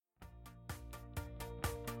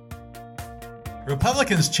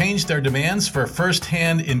Republicans changed their demands for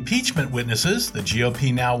first-hand impeachment witnesses. The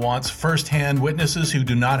GOP now wants first-hand witnesses who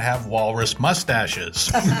do not have walrus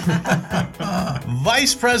mustaches.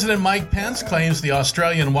 Vice President Mike Pence claims the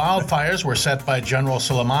Australian wildfires were set by General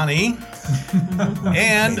Soleimani.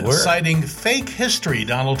 And citing fake history,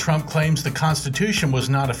 Donald Trump claims the Constitution was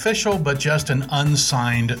not official, but just an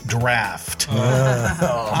unsigned draft.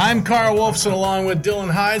 I'm Carl Wolfson along with Dylan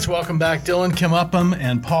Hides. Welcome back, Dylan. Kim Upham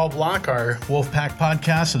and Paul Block. Our Wolfpack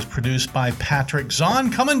podcast is produced by Patrick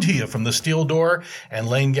Zahn, coming to you from the Steel Door and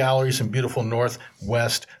Lane Galleries in beautiful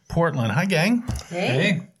Northwest Portland. Hi, gang.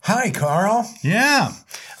 Hey. Hi, Carl. Yeah.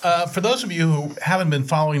 For those of you who haven't been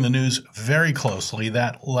following the news very closely,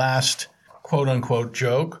 that last quote-unquote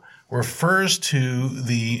joke refers to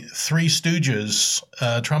the Three Stooges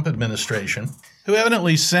Trump administration, who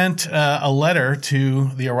evidently sent a letter to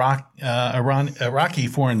the Iraqi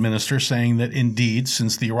foreign minister saying that indeed,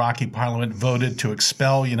 since the Iraqi parliament voted to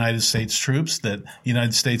expel United States troops, that the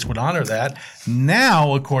United States would honor that.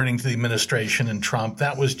 Now, according to the administration and Trump,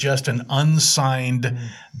 that was just an unsigned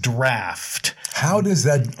draft. How does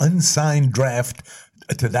that unsigned draft,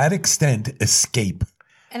 to that extent, escape?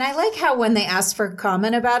 And I like how when they asked for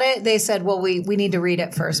comment about it, they said, well, we need to read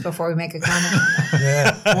it first before we make a comment.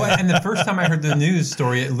 Yeah. Well, and the first time I heard the news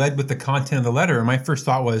story, it led with the content of the letter. And my first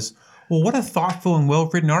thought was, well, what a thoughtful and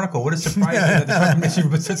well-written article. What a surprise that the Trump administration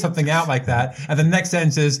would put something out like that. And the next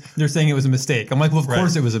sentence is, they're saying it was a mistake. I'm like, well, of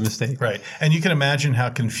course it was a mistake. Right. And you can imagine how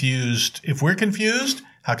confused, if we're confused,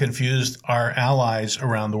 how confused our allies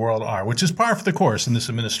around the world are, which is par for the course in this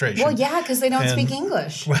administration. Well, yeah, because they don't speak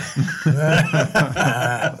English.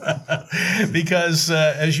 Because,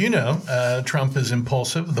 as you know, Trump is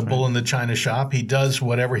impulsive, the bull in the china shop. He does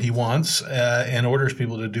whatever he wants and orders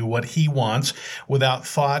people to do what he wants without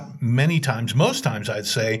thought many times, most times, I'd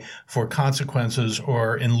say, for consequences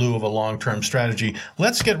or in lieu of a long-term strategy.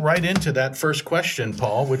 Let's get right into that first question,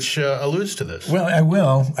 Paul, which alludes to this. Well, I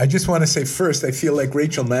will. I just want to say first, I feel like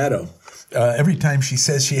Rachel Maddow. Every time she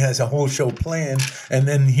says she has a whole show planned and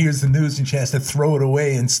then hears the news and she has to throw it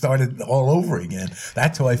away and start it all over again.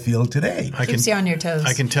 That's how I feel today. Keeps you on your toes.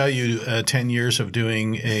 I can tell you 10 years of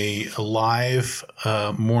doing a live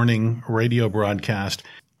morning radio broadcast.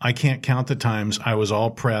 I can't count the times I was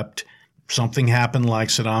all prepped. Something happened like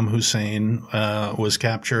Saddam Hussein was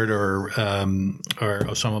captured or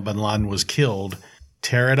Osama bin Laden was killed.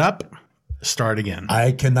 Tear it up. Start again.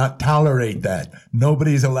 I cannot tolerate that.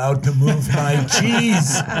 Nobody's allowed to move my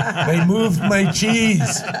cheese. They moved my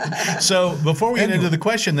cheese. So before we get into the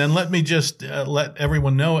question, then let me just let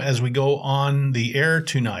everyone know as we go on the air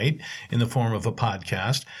tonight in the form of a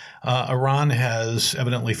podcast, Iran has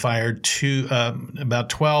evidently fired about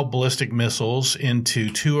 12 ballistic missiles into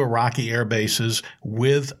 2 Iraqi air bases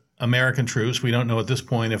with American troops. We don't know at this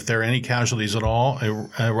point if there are any casualties at all,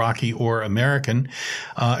 Iraqi or American.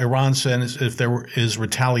 Iran says if there is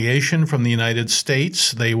retaliation from the United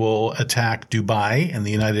States, they will attack Dubai and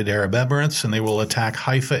the United Arab Emirates, and they will attack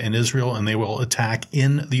Haifa in Israel, and they will attack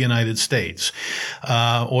in the United States.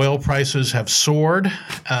 Oil prices have soared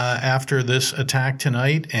after this attack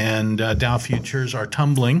tonight, and Dow futures are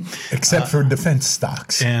tumbling. Except for defense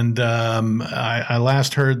stocks. And I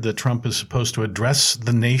last heard that Trump is supposed to address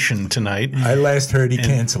the nation tonight. I last heard he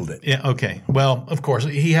canceled it. Yeah. Okay. Well, of course,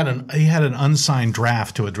 he had an unsigned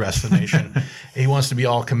draft to address the nation. He wants to be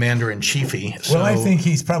all commander-in-chiefy. So. Well, I think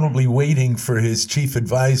he's probably waiting for his chief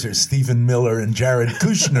advisors, Stephen Miller and Jared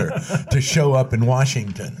Kushner, to show up in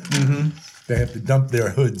Washington. Mm-hmm. They have to dump their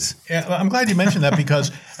hoods. Yeah, I'm glad you mentioned that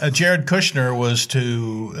because Jared Kushner was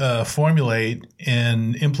to formulate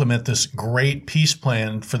and implement this great peace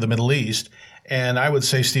plan for the Middle East. And I would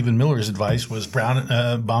say Stephen Miller's advice was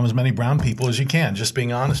bomb as many brown people as you can, just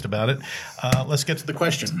being honest about it. Let's get to the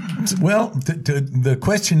question. Well, the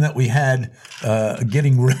question that we had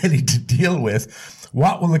getting ready to deal with,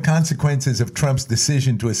 what will the consequences of Trump's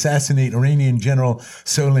decision to assassinate Iranian General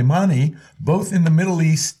Soleimani, both in the Middle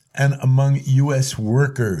East and among U.S.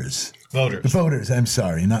 workers? Voters, I'm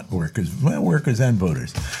sorry, not workers. Well, workers and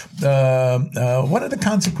voters. What are the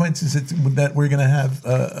consequences that we're going to have?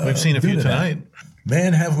 We've seen a few tonight.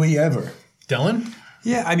 Man, have we ever. Dylan?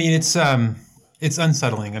 Yeah, I mean, it's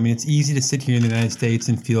unsettling. I mean, it's easy to sit here in the United States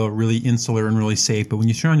and feel really insular and really safe. But when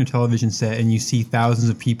you turn on your television set and you see thousands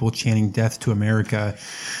of people chanting death to America,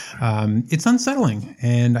 it's unsettling.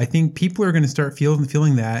 And I think people are going to start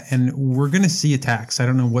feeling that. And we're going to see attacks. I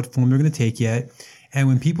don't know what form they're going to take yet. And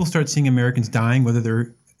when people start seeing Americans dying, whether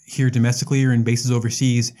they're here domestically or in bases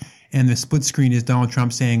overseas, and the split screen is Donald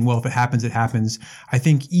Trump saying, well, if it happens, it happens. I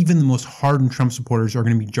think even the most hardened Trump supporters are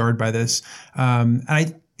going to be jarred by this. And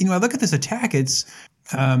I look at this attack.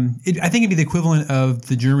 I think it'd be the equivalent of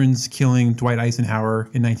the Germans killing Dwight Eisenhower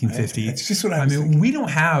in 1950. That's just what I was thinking. We don't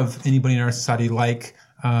have anybody in our society like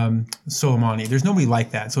Soleimani. There's nobody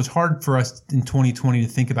like that. So it's hard for us in 2020 to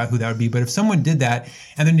think about who that would be. But if someone did that,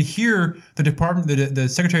 and then to hear the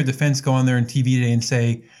Secretary of Defense go on there on TV today and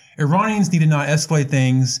say, Iranians need to not escalate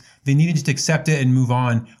things. They need to just accept it and move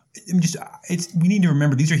on. We need to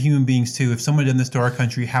remember these are human beings too. If someone did this to our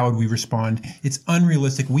country, how would we respond? It's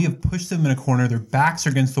unrealistic. We have pushed them in a corner. Their backs are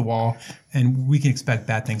against the wall, and we can expect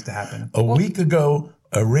bad things to happen. A week ago,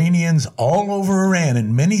 Iranians all over Iran,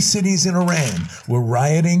 in many cities in Iran, were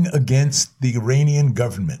rioting against the Iranian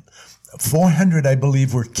government. 400, I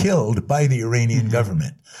believe, were killed by the Iranian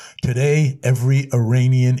government. Today, every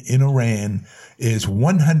Iranian in Iran is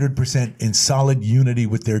 100% in solid unity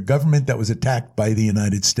with their government that was attacked by the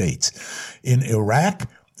United States. In Iraq,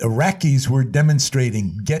 Iraqis were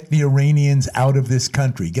demonstrating, get the Iranians out of this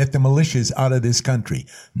country, get the militias out of this country.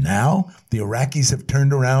 Now, the Iraqis have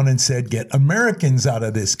turned around and said, get Americans out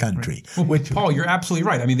of this country. Right. Well, Paul, you're absolutely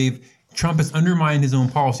right. I mean, Trump has undermined his own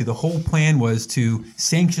policy. The whole plan was to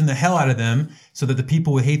sanction the hell out of them so that the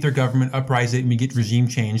people would hate their government, uprising, and we get regime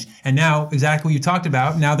change. And now, exactly what you talked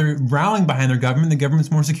about, now they're rallying behind their government. The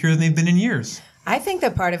government's more secure than they've been in years. I think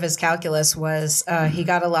that part of his calculus was he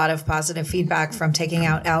got a lot of positive feedback from taking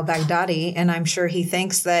out al-Baghdadi, and I'm sure he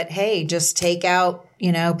thinks that, hey, just take out,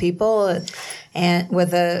 people and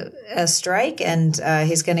with a strike, and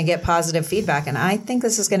he's going to get positive feedback. And I think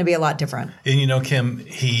this is going to be a lot different. And Kim,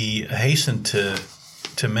 he hastened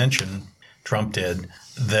to mention, Trump did,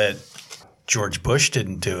 that George Bush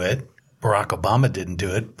didn't do it, Barack Obama didn't do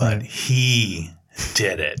it, but he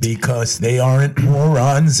did it. Because they aren't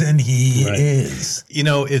morons and he is.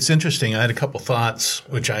 It's interesting. I had a couple thoughts,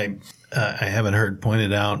 which I haven't heard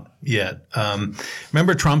pointed out yet.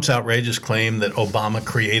 Remember Trump's outrageous claim that Obama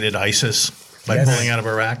created ISIS by pulling out of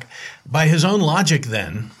Iraq? By his own logic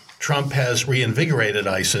then, Trump has reinvigorated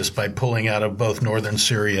ISIS by pulling out of both northern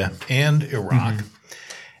Syria and Iraq. Mm-hmm.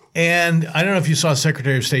 And I don't know if you saw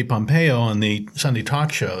Secretary of State Pompeo on the Sunday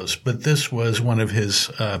talk shows, but this was one of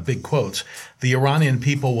his big quotes. The Iranian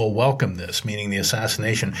people will welcome this, meaning the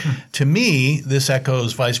assassination. To me, this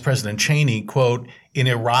echoes Vice President Cheney, quote, in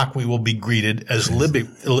Iraq we will be greeted as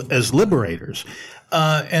liberators.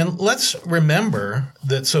 And let's remember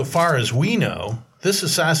that so far as we know, this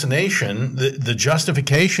assassination, the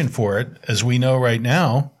justification for it, as we know right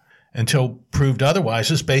now, until proved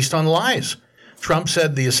otherwise, is based on lies. Trump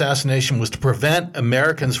said the assassination was to prevent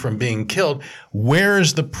Americans from being killed. Where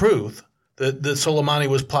is the proof that Soleimani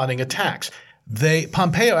was plotting attacks?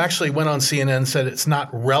 Pompeo actually went on CNN and said it's not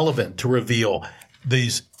relevant to reveal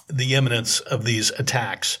the imminence of these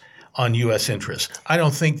attacks on U.S. interests. I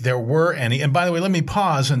don't think there were any. And by the way, let me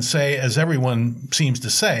pause and say, as everyone seems to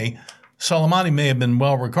say, Soleimani may have been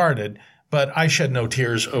well regarded, but I shed no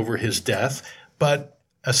tears over his death. But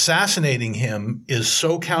assassinating him is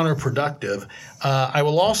so counterproductive. I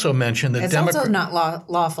will also mention that it's also not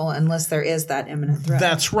lawful unless there is that imminent threat.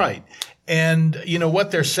 That's right. And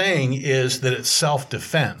what they're saying is that it's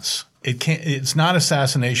self-defense. It's not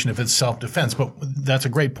assassination if it's self-defense, but that's a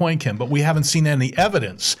great point, Kim. But we haven't seen any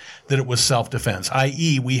evidence that it was self-defense,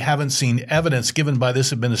 i.e. we haven't seen evidence given by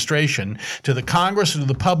this administration to the Congress or to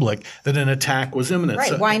the public that an attack was imminent. Right,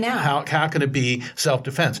 so why now? How can it be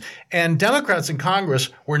self-defense? And Democrats in Congress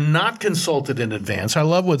were not consulted in advance. I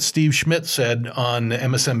love what Steve Schmidt said on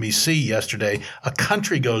MSNBC yesterday. A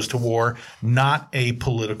country goes to war, not a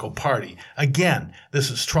political party. Again, this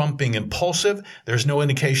is Trump being impulsive. There's no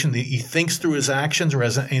indication that he thinks through his actions or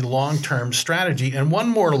has a long-term strategy. And one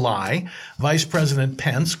more lie. Vice President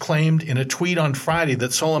Pence claimed in a tweet on Friday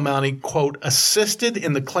that Soleimani, quote, assisted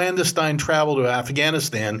in the clandestine travel to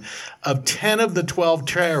Afghanistan of 10 of the 12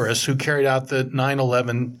 terrorists who carried out the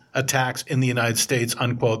 9/11 attacks in the United States,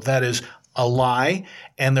 unquote. That is a lie.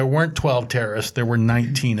 And there weren't 12 terrorists. There were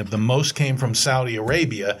 19 of them. Most came from Saudi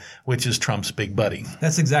Arabia, which is Trump's big buddy.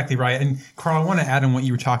 That's exactly right. And Carl, I want to add on what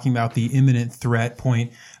you were talking about, the imminent threat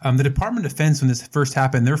point. The Department of Defense, when this first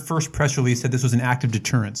happened, their first press release said this was an act of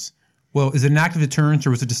deterrence. Well, is it an act of deterrence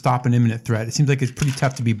or was it to stop an imminent threat? It seems like it's pretty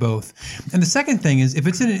tough to be both. And the second thing is, if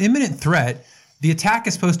it's an imminent threat, the attack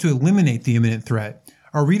is supposed to eliminate the imminent threat.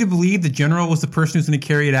 Are we to believe the general was the person who's going to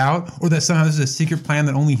carry it out, or that somehow this is a secret plan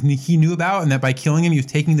that only he knew about, and that by killing him, he was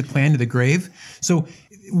taking the plan to the grave? So,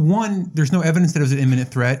 one, there's no evidence that it was an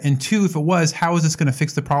imminent threat. And two, if it was, how is this going to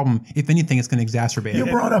fix the problem? If anything, it's going to exacerbate it. You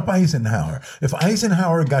brought up Eisenhower. If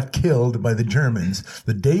Eisenhower got killed by the Germans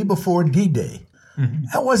the day before D-Day,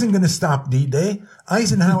 That wasn't going to stop D-Day.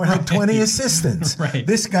 Eisenhower had 20 assistants. Right.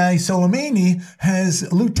 This guy, Soleimani,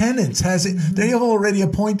 has lieutenants. They have already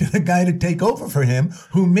appointed a guy to take over for him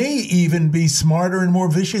who may even be smarter and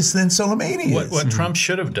more vicious than Soleimani is. What Trump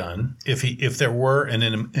should have done, if there were an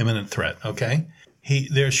imminent threat, okay,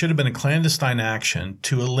 there should have been a clandestine action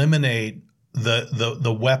to eliminate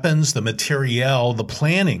the weapons, the materiel, the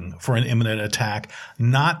planning for an imminent attack,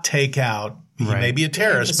 not take out. He may be a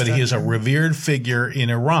terrorist, but he is a revered figure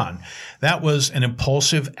in Iran. That was an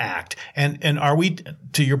impulsive act. And are we,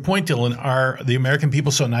 to your point, Dylan, are the American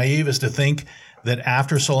people so naive as to think that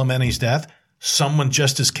after Soleimani's death, someone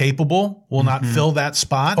just as capable will not fill that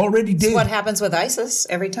spot? Already did. It's what happens with ISIS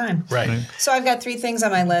every time. Right. So I've got 3 things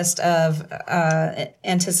on my list of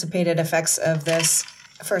anticipated effects of this.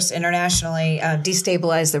 First, internationally,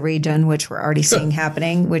 destabilize the region, which we're already seeing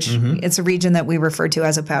happening, which it's a region that we refer to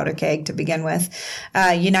as a powder keg to begin with.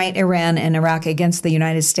 Unite Iran and Iraq against the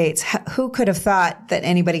United States. Who could have thought that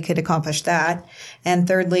anybody could accomplish that? And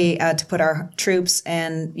thirdly, to put our troops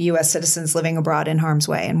and U.S. citizens living abroad in harm's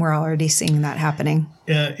way. And we're already seeing that happening.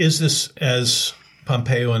 Is this, as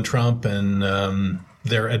Pompeo and Trump and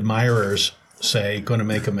their admirers say, going to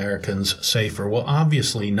make Americans safer? Well,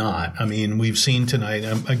 obviously not. I mean, we've seen tonight,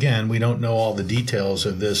 again, we don't know all the details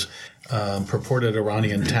of this purported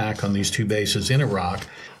Iranian attack on these 2 bases in Iraq,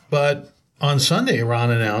 but on Sunday, Iran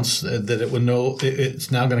announced that it's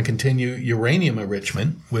now going to continue uranium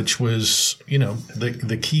enrichment, which was,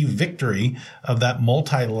 the key victory of that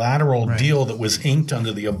multilateral deal that was inked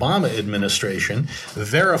under the Obama administration,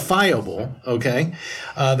 verifiable. Okay,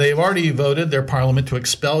 they've already voted their parliament to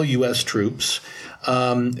expel U.S. troops,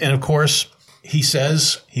 and of course, he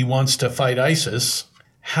says he wants to fight ISIS.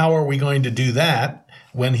 How are we going to do that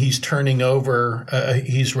when he's turning over,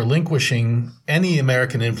 he's relinquishing any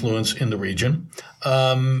American influence in the region?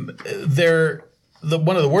 One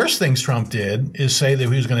of the worst things Trump did is say that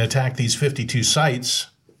he was going to attack these 52 sites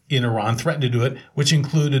in Iran, threatened to do it, which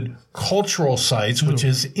included cultural sites, which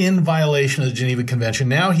is in violation of the Geneva Convention.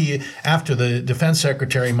 Now after the Defense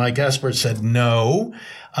Secretary, Mike Esper, said no,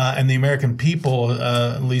 and the American people,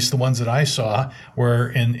 at least the ones that I saw, were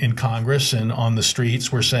in Congress and on the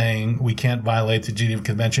streets, were saying we can't violate the Geneva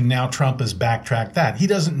Convention. Now Trump has backtracked that. He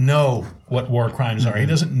doesn't know what war crimes are. He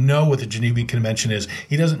doesn't know what the Geneva Convention is.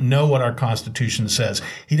 He doesn't know what our Constitution says.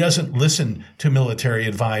 He doesn't listen to military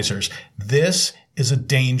advisors. This is a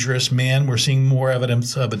dangerous man. We're seeing more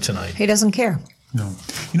evidence of it tonight. He doesn't care. No.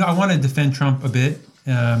 I want to defend Trump a bit.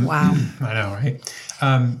 Wow. I know, right?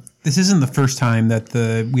 This isn't the first time that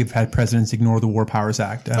we've had presidents ignore the War Powers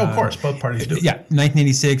Act. Of course, both parties do. Yeah,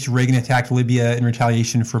 1986, Reagan attacked Libya in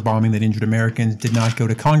retaliation for bombing that injured Americans, did not go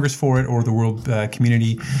to Congress for it or the world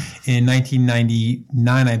community. In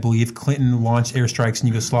 1999, I believe, Clinton launched airstrikes in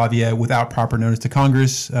Yugoslavia without proper notice to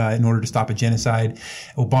Congress in order to stop a genocide.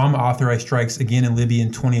 Obama authorized strikes again in Libya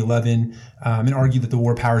in 2011 and argued that the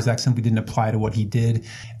War Powers Act simply didn't apply to what he did.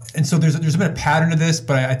 And so there's been a pattern to this,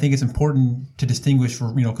 but I think it's important to distinguish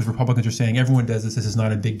because Republicans are saying everyone does this is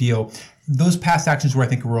not a big deal. Those past actions were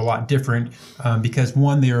a lot different because,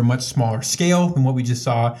 one, they are a much smaller scale than what we just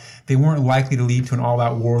saw. They weren't likely to lead to an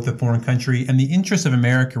all-out war with a foreign country, and the interests of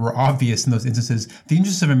America were obvious in those instances. The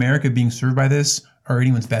interests of America being served by this are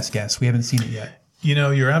anyone's best guess. We haven't seen it yet.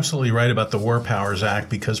 You're absolutely right about the War Powers Act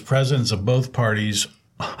because presidents of both parties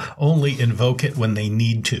only invoke it when they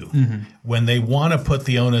need to, when they want to put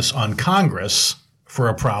the onus on Congress for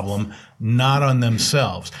a problem, not on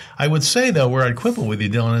themselves. I would say, though, where I'd quibble with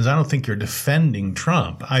you, Dylan, is I don't think you're defending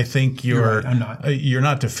Trump. I think you're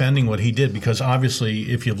not defending what he did because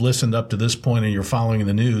obviously if you've listened up to this point and you're following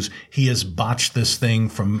the news, he has botched this thing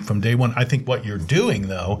from day one. I think what you're doing,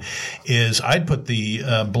 though, is I'd put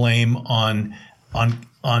the blame on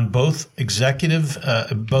both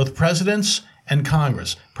both presidents and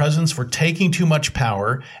Congress. Presidents for taking too much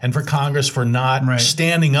power and for Congress for not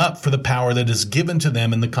standing up for the power that is given to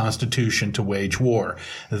them in the Constitution to wage war.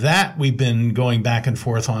 That we've been going back and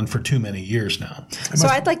forth on for too many years now. So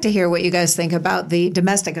I'd like to hear what you guys think about the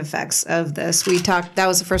domestic effects of this. That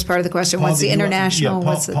was the first part of the question. Paul, what's the international?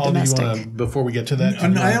 What's the domestic? Do you want to, before we get to that?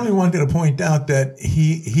 I only wanted to point out that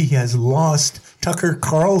he has lost Tucker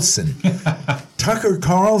Carlson. Tucker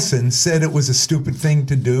Carlson said it was a stupid thing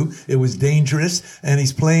to do. It was dangerous, and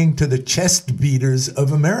he's playing to the chest beaters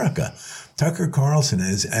of America. Tucker Carlson,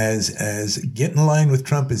 as get in line with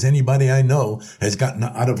Trump as anybody I know, has gotten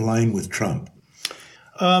out of line with Trump.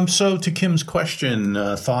 So to Kim's question,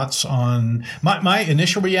 thoughts on my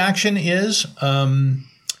initial reaction is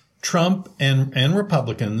Trump and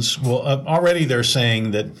Republicans will already they're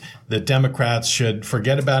saying that the Democrats should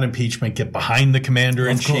forget about impeachment, get behind the commander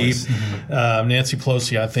in chief. Nancy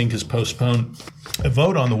Pelosi, I think, has postponed a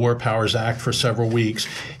vote on the War Powers Act for several weeks.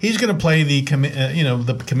 He's going to play the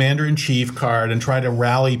commander in chief card and try to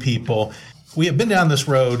rally people. We have been down this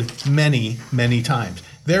road many, many times.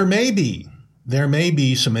 There may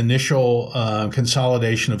be some initial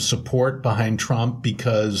consolidation of support behind Trump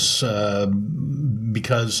because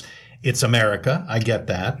it's America. I get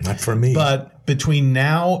that. Not for me. But between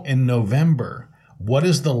now and November, what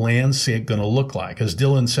is the landscape going to look like? As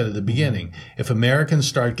Dylan said at the beginning, if Americans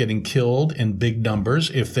start getting killed in big numbers,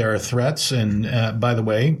 if there are threats, and by the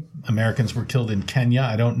way, Americans were killed in Kenya.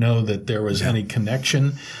 I don't know that there was any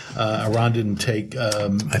connection. Iran didn't take. I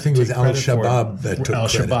think it was Al-Shabaab that took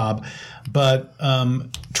Al-Shabaab. But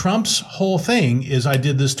Trump's whole thing is, I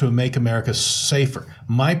did this to make America safer.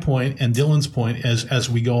 My point and Dylan's point is,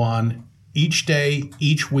 as we go on each day,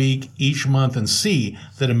 each week, each month, and see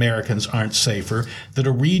that Americans aren't safer, that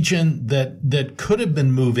a region that could have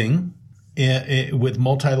been moving with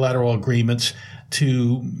multilateral agreements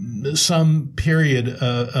to some period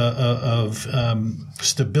of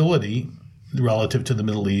stability relative to the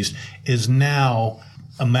Middle East is now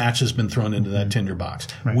a match has been thrown into that tinderbox.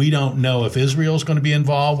 Right. We don't know if Israel is going to be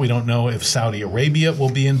involved. We don't know if Saudi Arabia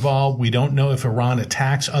will be involved. We don't know if Iran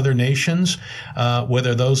attacks other nations,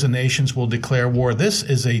 whether those nations will declare war. This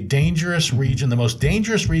is a dangerous region, the most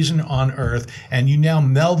dangerous region on earth, and you now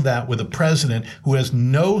meld that with a president who has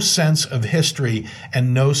no sense of history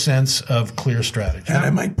and no sense of clear strategy. And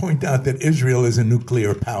I might point out that Israel is a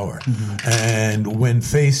nuclear power. And when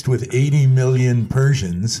faced with 80 million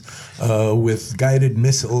Persians with guided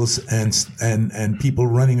missiles and people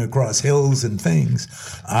running across hills and things,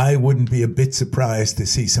 I wouldn't be a bit surprised to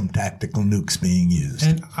see some tactical nukes being used.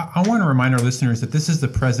 And I want to remind our listeners that this is the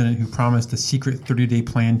president who promised a secret 30-day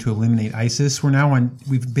plan to eliminate ISIS.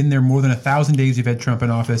 We've been there more than 1,000 days we've had Trump in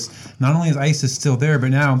office. Not only is ISIS still there, but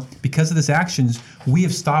now, because of this actions, we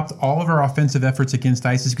have stopped all of our offensive efforts against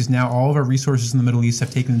ISIS because now all of our resources in the Middle East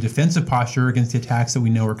have taken a defensive posture against the attacks that we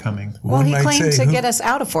know are coming. Well, he claimed to get us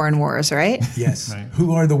out of foreign wars, right? Yes. Right.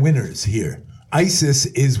 Who are the winners here? ISIS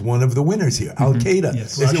is one of the winners here. Al-Qaeda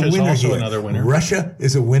is a winner here. Another winner. Russia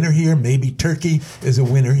is a winner here. Maybe Turkey is a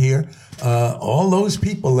winner here. All those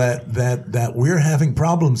people that we're having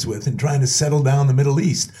problems with and trying to settle down the Middle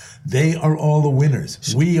East, they are all the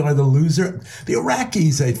winners. We are the loser. The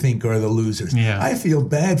Iraqis, I think, are the losers. Yeah. I feel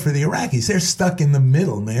bad for the Iraqis. They're stuck in the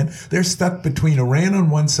middle, man. They're stuck between Iran on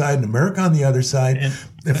one side and America on the other side. And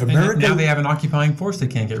now they have an occupying force they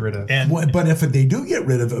can't get rid of. But if they do get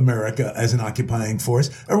rid of America as an occupying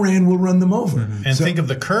force, Iran will run them over. And think of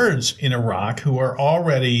the Kurds in Iraq who are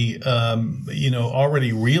already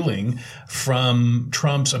reeling from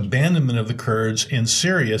Trump's abandonment of the Kurds in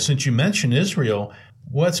Syria. Since you mentioned Israel,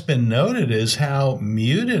 what's been noted is how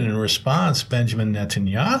muted in response Benjamin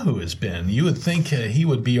Netanyahu has been. You would think he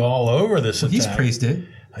would be all over this attack. He's praised it.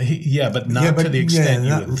 But not to the extent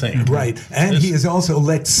you would think. Right. And he has also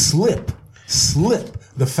let slip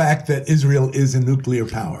the fact that Israel is a nuclear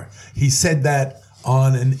power. He said that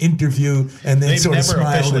on an interview and then sort of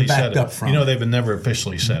smiled and backed up from it. They've never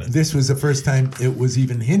officially said it. This was the first time it was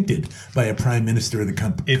even hinted by a prime minister of the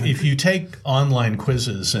country. If you take online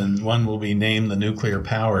quizzes, and one will be named the nuclear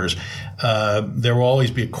powers, there will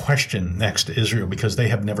always be a question next to Israel because they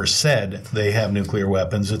have never said they have nuclear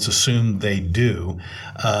weapons. It's assumed they do.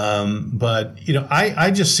 But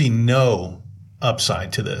I just see no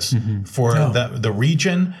upside to this for the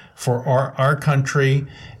region, for our country.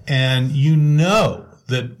 And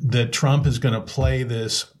that Trump is going to play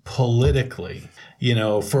this politically,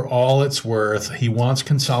 for all it's worth. He wants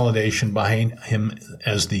consolidation behind him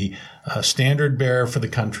as the standard bearer for the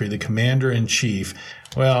country, the commander in chief.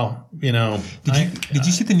 Well, Did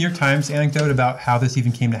you see the New York Times anecdote about how this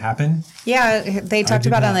even came to happen? Yeah, they talked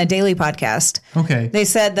about it on the Daily podcast. Okay. They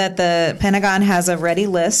said that the Pentagon has a ready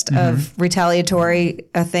list of retaliatory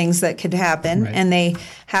things that could happen, and they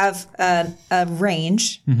have a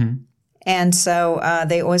range. And so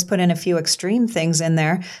they always put in a few extreme things in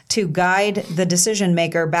there to guide the decision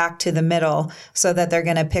maker back to the middle so that they're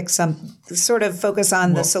going to pick some sort of focus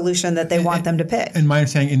on the solution that they want them to pick. And my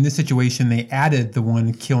understanding, in this situation, they added the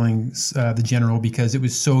one killing the general because it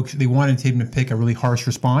was they wanted him to pick a really harsh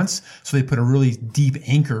response. So they put a really deep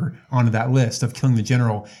anchor onto that list of killing the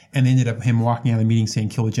general, and ended up him walking out of the meeting saying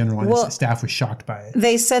kill the general, and his staff was shocked by it.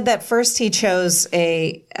 They said that first he chose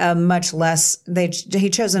a a much less, he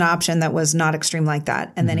chose an option that was not extreme like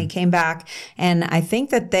that. And then he came back, and I think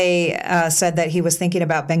that they said that he was thinking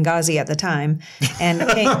about Benghazi at the time,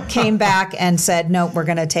 and came back and said, no, we're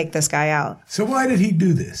going to take this guy out. So why did he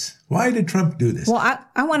do this? Why did Trump do this? Well,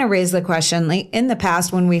 I want to raise the question. Like, in the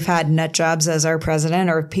past, when we've had nut jobs as our president,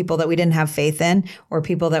 or people that we didn't have faith in, or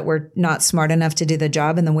people that were not smart enough to do the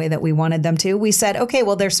job in the way that we wanted them to, we said, okay,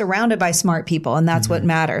 well, they're surrounded by smart people, and that's what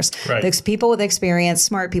matters. Right. There's people with experience,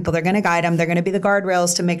 smart people. They're going to guide them. They're going to be the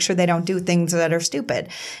guardrails to make sure they don't do things that are stupid.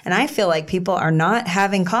 And I feel like people are not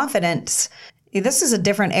having confidence. This is a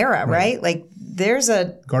different era, right? Like,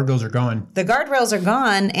 guardrails are gone. The guardrails are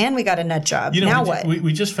gone, and we got a nut job. Now what?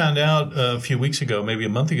 We just found out a few weeks ago, maybe a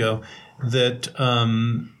month ago, that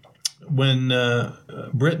when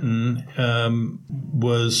Britain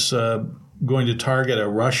was going to target a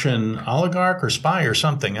Russian oligarch or spy or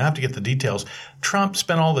something, I have to get the details, Trump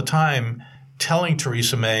spent all the time telling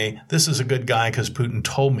Theresa May, this is a good guy because Putin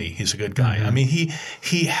told me he's a good guy. I mean,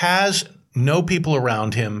 he has no people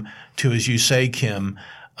around him to, as you say, Kim,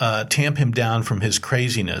 tamp him down from his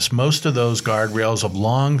craziness. Most of those guardrails have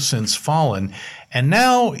long since fallen, and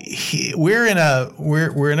now we're in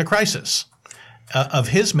a crisis of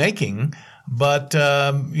his making. But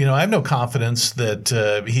I have no confidence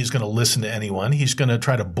that he's going to listen to anyone. He's going to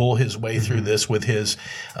try to bull his way through this with his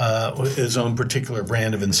own particular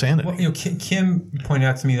brand of insanity. Well, Kim pointed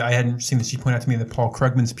out to me that I hadn't seen this. She pointed out to me the Paul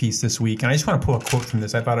Krugman's piece this week, and I just want to pull a quote from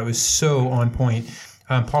this. I thought it was so on point.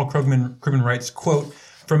 Paul Krugman writes, quote,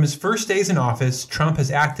 "From his first days in office, Trump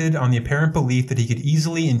has acted on the apparent belief that he could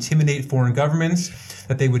easily intimidate foreign governments,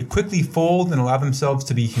 that they would quickly fold and allow themselves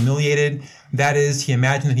to be humiliated. That is, he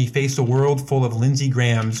imagined that he faced a world full of Lindsey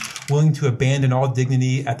Grahams willing to abandon all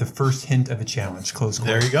dignity at the first hint of a challenge." Close quote.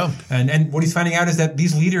 There you go. And what he's finding out is that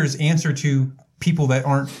these leaders answer to people that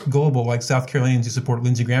aren't gullible, like South Carolinians who support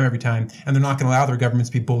Lindsey Graham every time, and they're not going to allow their governments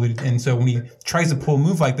to be bullied. And so when he tries to pull a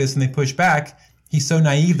move like this and they push back, he's so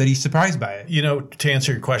naive that he's surprised by it. To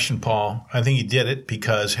answer your question, Paul, I think he did it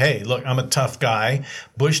because, hey, look, I'm a tough guy.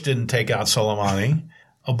 Bush didn't take out Soleimani.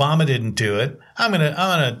 Obama didn't do it. I'm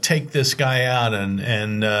gonna take this guy out,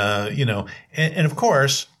 and of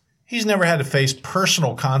course, he's never had to face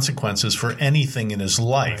personal consequences for anything in his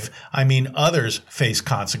life. Right. I mean, others face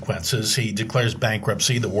consequences. He declares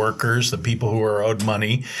bankruptcy, the workers, the people who are owed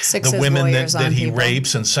money, the women that he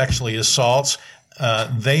rapes and sexually assaults.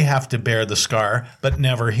 They have to bear the scar, but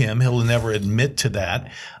never him. He'll never admit to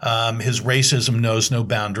that. His racism knows no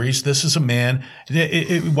boundaries. This is a man.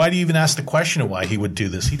 Why do you even ask the question of why he would do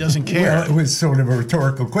this? He doesn't care. Well, it was sort of a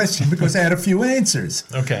rhetorical question because I had a few answers.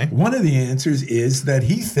 Okay. One of the answers is that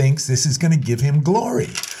he thinks this is going to give him glory.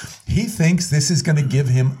 He thinks this is going to give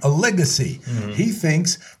him a legacy. Mm-hmm. He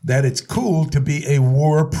thinks that it's cool to be a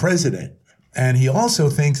war president. And he also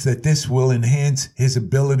thinks that this will enhance his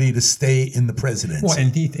ability to stay in the presidency. Well,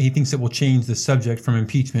 and he thinks it will change the subject from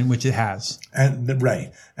impeachment, which it has. And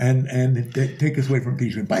right. And take us away from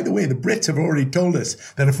impeachment. By the way, the Brits have already told us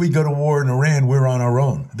that if we go to war in Iran, we're on our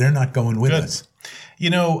own. They're not going with us.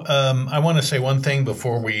 I want to say one thing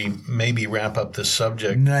before we maybe wrap up this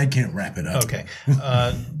subject. No, I can't wrap it up. Okay.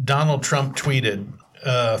 Donald Trump tweeted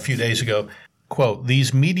a few days ago, quote,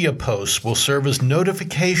 "These media posts will serve as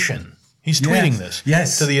notification." He's tweeting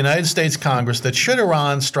this to the United States Congress that should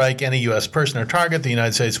Iran strike any U.S. person or target, the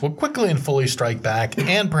United States will quickly and fully strike back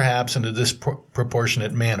and perhaps in a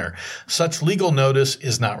disproportionate manner. Such legal notice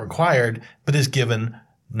is not required, but is given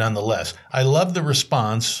nonetheless. I love the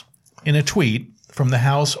response in a tweet from the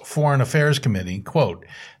House Foreign Affairs Committee, quote,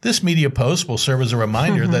 "This media post will serve as a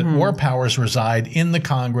reminder that war powers reside in the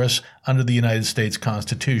Congress under the United States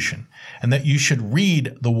Constitution, and that you should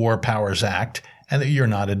read the War Powers Act and that you're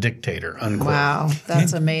not a dictator," unquote. Wow,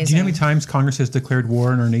 that's amazing. Do you know how many times Congress has declared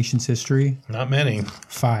war in our nation's history? Not many.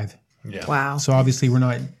 5. Yeah. Wow. So obviously we're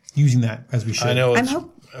not using that as we should. I know it's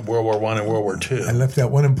World War I and World War II. I left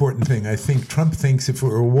out one important thing. I think Trump thinks if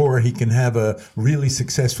we're a war, he can have a really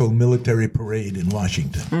successful military parade in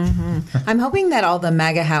Washington. Mm-hmm. I'm hoping that all the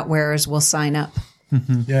MAGA hat wearers will sign up.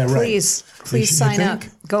 Mm-hmm. Yeah, right. Please sign up.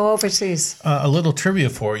 Go overseas. A little trivia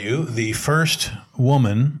for you. The first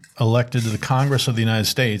woman elected to the Congress of the United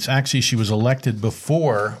States, actually she was elected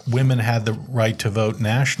before women had the right to vote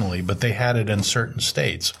nationally, but they had it in certain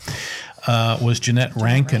states, was Jeanette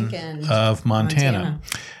Rankin of Montana.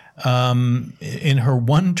 In her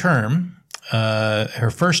one term,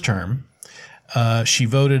 her first term, she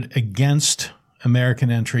voted against American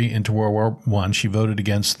entry into World War I. She voted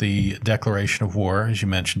against the declaration of war, as you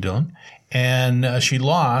mentioned, Dylan. And she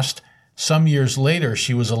lost. Some years later,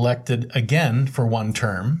 she was elected again for one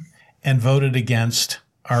term and voted against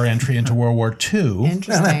our entry into World War II.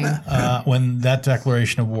 Interesting. When that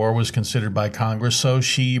declaration of war was considered by Congress. So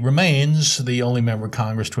she remains the only member of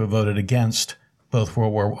Congress to have voted against both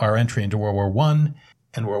our entry into World War I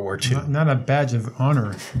and World War II. Not a badge of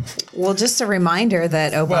honor. Well, just a reminder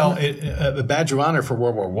that Obama... Well, the badge of honor for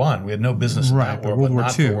World War I. We had no business in that war, but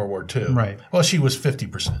not for World War II. Right. Well, she was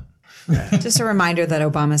 50%. Just a reminder that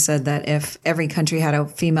Obama said that if every country had a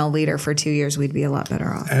female leader for 2 years, we'd be a lot better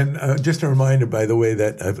off. And just a reminder, by the way,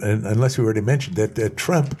 that unless we already mentioned that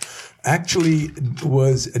Trump actually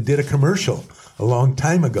did a commercial a long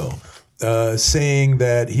time ago saying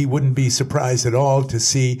that he wouldn't be surprised at all to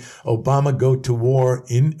see Obama go to war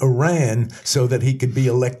in Iran so that he could be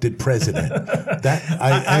elected president.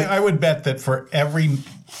 I would bet that for every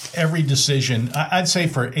decision, I'd say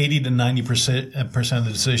for 80 to 90% of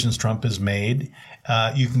the decisions Trump has made,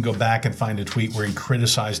 you can go back and find a tweet where he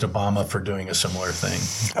criticized Obama for doing a similar thing.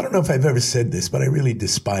 I don't know if I've ever said this, but I really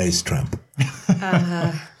despise Trump.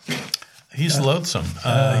 He's loathsome.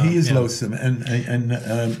 He is loathsome, and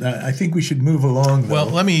I think we should move along. Though, well,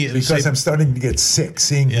 let me because I'm starting to get sick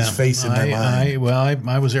seeing his face in my mind.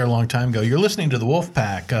 I was there a long time ago. You're listening to the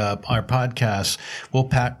Wolfpack, our podcast.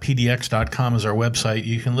 WolfpackPDX.com is our website.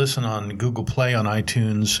 You can listen on Google Play, on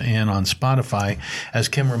iTunes, and on Spotify. As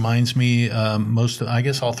Kim reminds me, I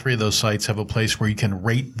guess all three of those sites have a place where you can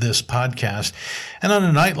rate this podcast. And on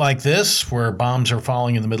a night like this, where bombs are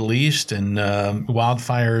falling in the Middle East and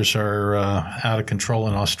wildfires are out of control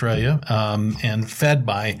in Australia and fed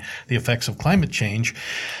by the effects of climate change,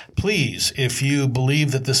 please, if you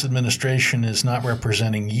believe that this administration is not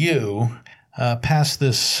representing you, pass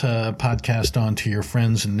this podcast on to your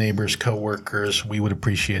friends and neighbors, coworkers. We would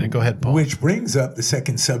appreciate it. Go ahead, Paul. Which brings up the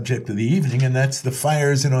second subject of the evening, and that's the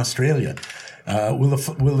fires in Australia.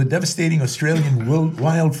 Will the devastating Australian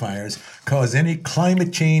wildfires cause any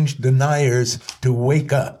climate change deniers to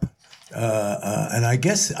wake up? And I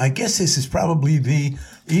guess this is probably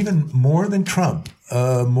even more than Trump,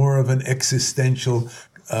 more of an existential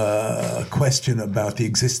question about the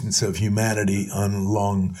existence of humanity on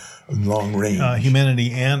long range.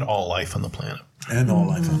 Humanity and all life on the planet. And all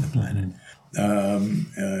life on the planet.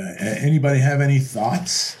 Anybody have any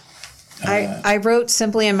thoughts? I wrote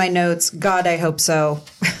simply in my notes, God, I hope so,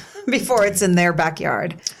 before it's in their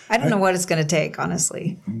backyard. I don't know what it's going to take,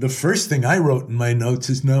 honestly. The first thing I wrote in my notes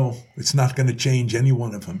is no, it's not going to change any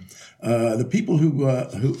one of them. The people who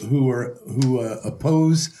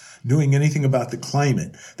oppose doing anything about the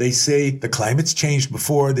climate, they say the climate's changed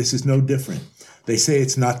before, this is no different. They say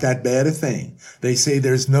it's not that bad a thing. They say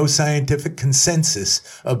there's no scientific consensus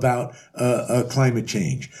about climate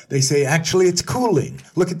change. They say actually it's cooling.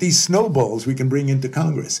 Look at these snowballs we can bring into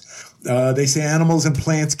Congress. They say animals and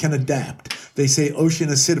plants can adapt. They say ocean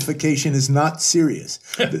acidification is not serious.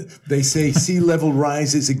 They say sea level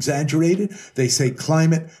rise is exaggerated. They say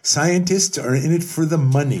climate scientists are in it for the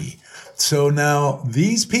money. So now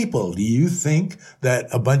these people, do you think that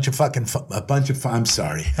a bunch of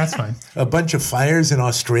fires in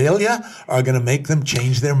Australia are going to make them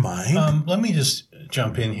change their mind? Let me just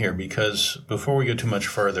jump in here, because before we go too much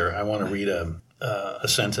further, I want to read a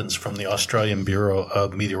sentence from the Australian Bureau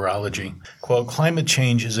of Meteorology. Quote, climate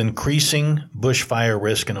change is increasing bushfire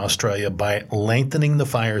risk in Australia by lengthening the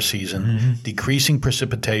fire season, decreasing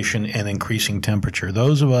precipitation, and increasing temperature.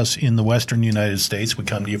 Those of us in the western United States, we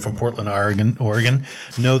come to you from Portland, Oregon,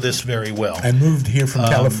 know this very well. I moved here from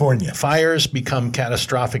California. Fires become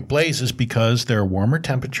catastrophic blazes because there are warmer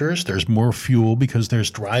temperatures, there's more fuel because there's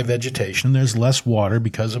dry vegetation, there's less water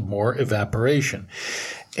because of more evaporation.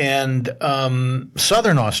 And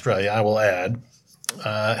southern Australia, I will add,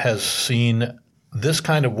 has seen this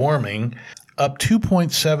kind of warming up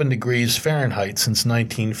 2.7 degrees Fahrenheit since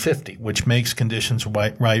 1950, which makes conditions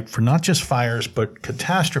ripe for not just fires but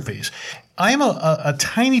catastrophes. I am a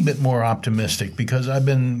tiny bit more optimistic because I've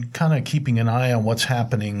been kind of keeping an eye on what's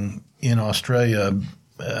happening in Australia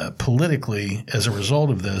politically as a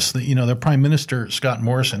result of this. Their Prime Minister, Scott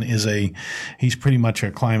Morrison, he's pretty much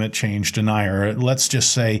a climate change denier. Let's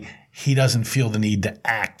just say he doesn't feel the need to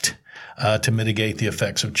act to mitigate the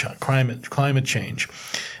effects of climate change.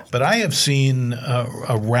 But I have seen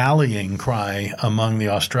a rallying cry among the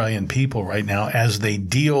Australian people right now as they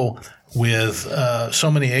deal with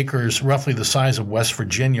so many acres, roughly the size of West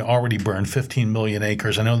Virginia, already burned, 15 million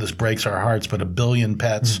acres. I know this breaks our hearts, but 1 billion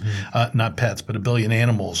pets, not pets, but 1 billion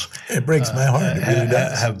animals. It breaks my heart. It really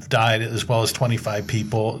does. Have died, as well as 25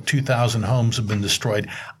 people. 2,000 homes have been destroyed.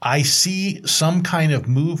 I see some kind of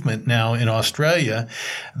movement now in Australia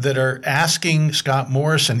that are asking Scott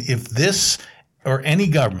Morrison if this or any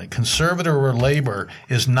government, Conservative or Labor,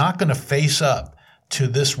 is not going to face up to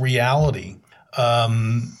this reality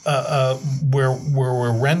where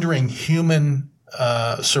we're rendering human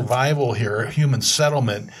survival here, human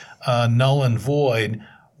settlement, null and void,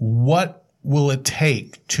 what will it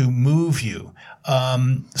take to move you?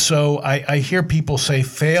 So I hear people say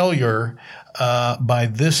failure by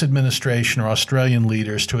this administration or Australian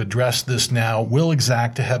leaders to address this now will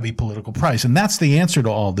exact a heavy political price. And that's the answer to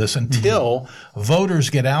all this until voters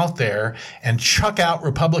get out there and chuck out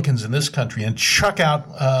Republicans in this country and chuck out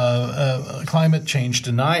climate change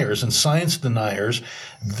deniers and science deniers.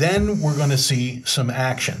 Then we're going to see some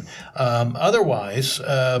action. Otherwise,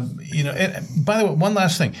 and by the way, one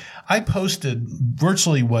last thing. I posted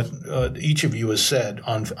virtually what each of you has said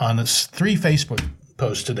on 3 Facebook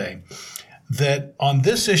posts today, that on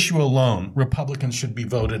this issue alone, Republicans should be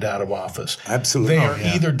voted out of office. Absolutely. They are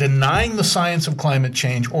either denying the science of climate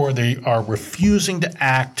change or they are refusing to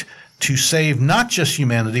act to save not just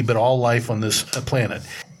humanity, but all life on this planet.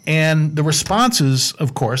 And the responses,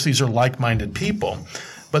 of course, these are like-minded people.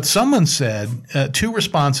 But someone said, 2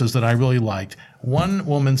 responses that I really liked. One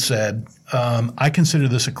woman said, I consider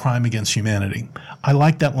this a crime against humanity. I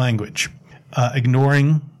like that language.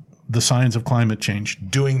 Ignoring the signs of climate change,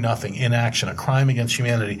 doing nothing, inaction, a crime against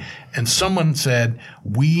humanity. And someone said,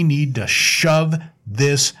 we need to shove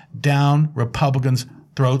this down Republicans'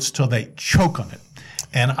 throats till they choke on it.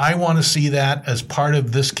 And I want to see that as part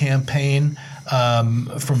of this campaign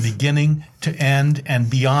from beginning to end and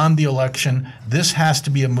beyond the election. This has to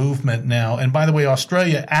be a movement now. And by the way,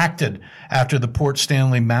 Australia acted after the Port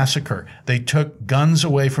Stanley massacre. They took guns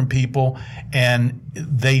away from people, and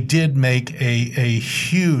they did make a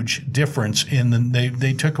huge difference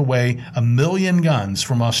they took away 1 million guns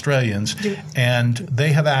from Australians, and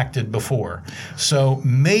they have acted before. So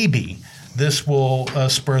maybe this will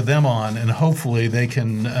spur them on, and hopefully they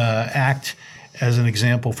can act as an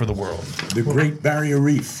example for the world. The Great Barrier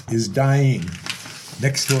Reef is dying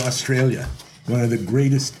next to Australia, one of the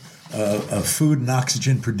greatest food and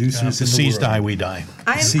oxygen producers in the world. The seas die, we die.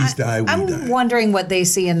 I'm wondering what they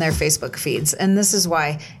see in their Facebook feeds, and this is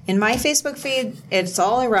why. In my Facebook feed, it's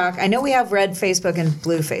all Iraq. I know we have red Facebook and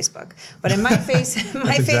blue Facebook, but in my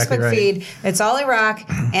Facebook feed, it's all Iraq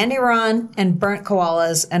and Iran and burnt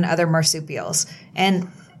koalas and other marsupials. And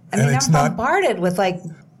I'm bombarded with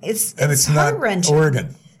it's heart-wrenching. Not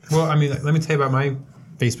Oregon. Well, I mean, let me tell you about my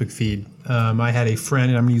Facebook feed. I had a friend,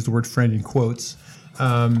 and I'm going to use the word friend in quotes,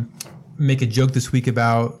 make a joke this week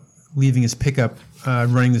about leaving his pickup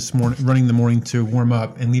running the morning to warm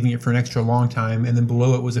up and leaving it for an extra long time, and then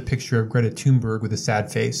below it was a picture of Greta Thunberg with a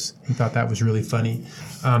sad face. He thought that was really funny.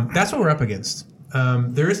 That's what we're up against.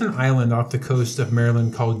 There is an island off the coast of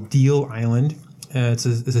Maryland called Deal Island. It's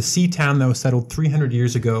a sea town that was settled 300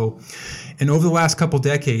 years ago. And over the last couple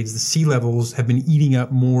decades, the sea levels have been eating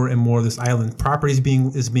up more and more of this island. Property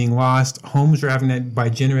is being lost. Homes are having to buy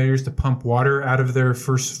generators to pump water out of their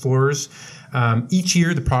first floors. Each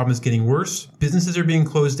year, the problem is getting worse. Businesses are being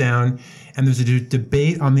closed down, and there's a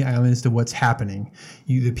debate on the island as to what's happening.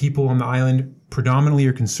 The people on the island predominantly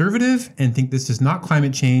are conservative and think this is not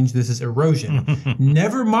climate change, this is erosion.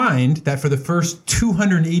 Never mind that for the first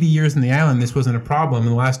 280 years on the island, this wasn't a problem. In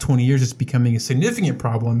the last 20 years, it's becoming a significant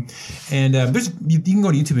problem. And you can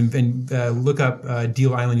go to YouTube and look up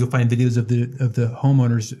Deal Island. You'll find videos of the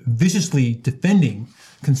homeowners viciously defending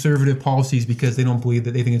conservative policies because they don't believe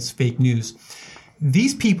that they think it's fake news.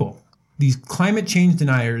 These people, these climate change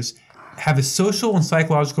deniers, have a social and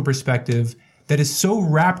psychological perspective that is so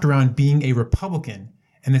wrapped around being a Republican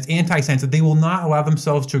and that's anti-science that they will not allow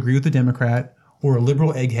themselves to agree with a Democrat or a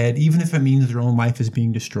liberal egghead, even if it means their own life is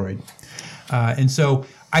being destroyed. And so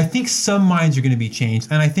I think some minds are going to be changed,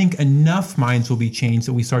 and I think enough minds will be changed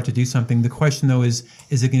that we start to do something. The question, though, is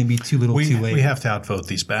it going to be too little, too late? We have to outvote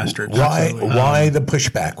these bastards. Why the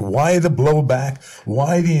pushback? Why the blowback?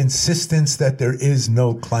 Why the insistence that there is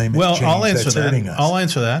no climate change that's hurting us? I'll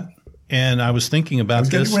answer that. And I was thinking about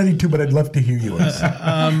this. I was getting ready to, but I'd love to hear yours.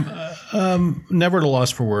 Never at a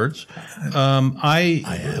loss for words.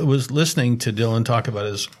 I was listening to Dylan talk about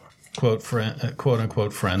his quote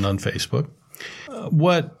unquote friend on Facebook.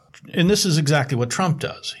 And this is exactly what Trump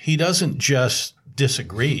does. He doesn't just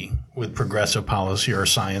disagree with progressive policy or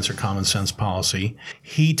science or common sense policy.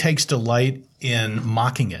 He takes delight in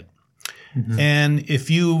mocking it. Mm-hmm. And if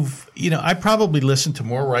I probably listen to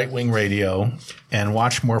more right-wing radio and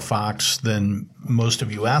watch more Fox than most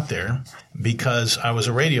of you out there because I was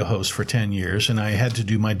a radio host for 10 years and I had to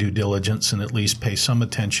do my due diligence and at least pay some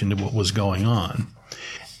attention to what was going on.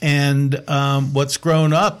 And what's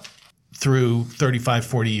grown up through 35,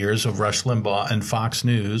 40 years of Rush Limbaugh and Fox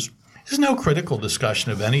News is no critical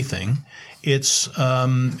discussion of anything. It's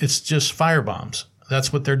just firebombs.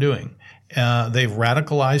 That's what they're doing. They've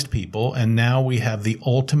radicalized people, and now we have the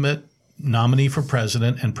ultimate nominee for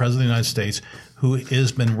president and president of the United States who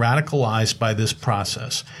has been radicalized by this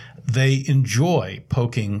process. They enjoy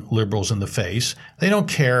poking liberals in the face. They don't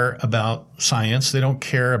care about science. They don't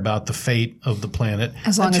care about the fate of the planet.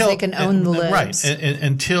 As long as they can own the libs. Right.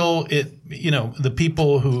 Until the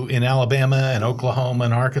people who in Alabama and Oklahoma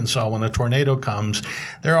and Arkansas, when a tornado comes,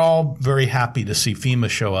 they're all very happy to see FEMA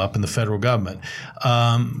show up and the federal government.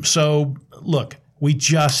 So look, we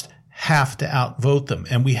just have to outvote them,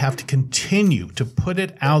 and we have to continue to put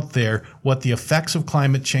it out there what the effects of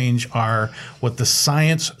climate change are, what the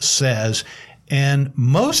science says. And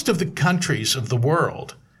most of the countries of the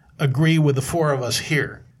world agree with the four of us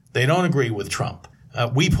here. They don't agree with Trump.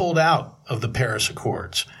 We pulled out of the Paris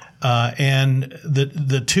Accords. And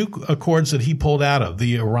the two accords that he pulled out of,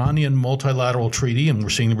 the Iranian multilateral treaty, and we're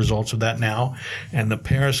seeing the results of that now, and the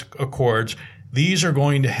Paris Accords, these are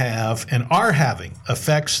going to have and are having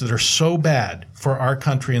effects that are so bad for our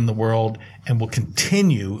country and the world, and will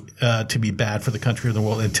continue to be bad for the country and the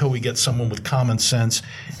world until we get someone with common sense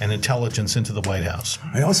and intelligence into the White House.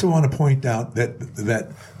 I also want to point out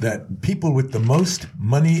that people with the most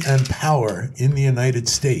money and power in the United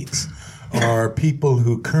States are people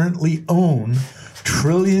who currently own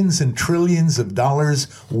trillions and trillions of dollars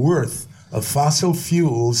worth of fossil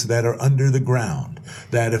fuels that are under the ground,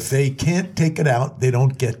 that if they can't take it out, they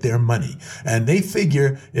don't get their money. And they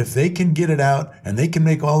figure if they can get it out and they can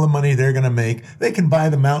make all the money they're going to make, they can buy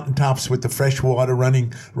the mountaintops with the fresh water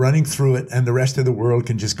running through it, and the rest of the world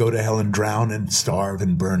can just go to hell and drown and starve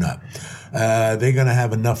and burn up. They're going to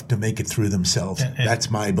have enough to make it through themselves. That's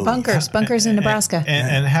my belief. Bunkers in Nebraska.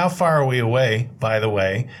 And how far are we away, by the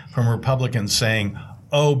way, from Republicans saying,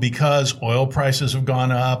 oh, because oil prices have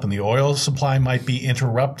gone up and the oil supply might be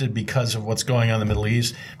interrupted because of what's going on in the Middle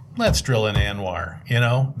East, let's drill in Anwar.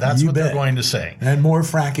 That's what they're going to say. And more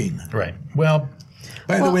fracking. Right. Well,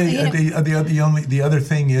 by the way, the other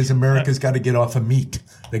thing is America's got to get off of meat.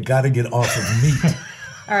 They got to get off of meat.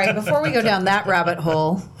 All right, before we go down that rabbit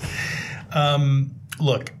hole.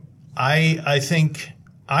 Look, I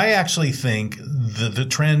actually think the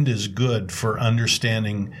trend is good for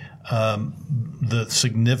understanding the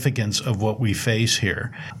significance of what we face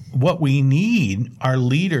here. What we need are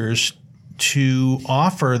leaders to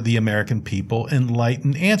offer the American people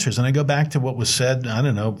enlightened answers. And I go back to what was said,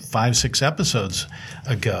 5-6 episodes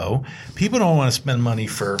ago. People don't want to spend money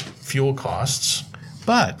for fuel costs,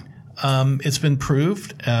 but it's been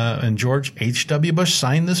proved, and George H.W. Bush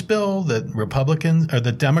signed this bill that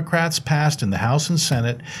the Democrats passed in the House and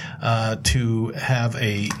Senate to have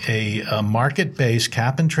a market-based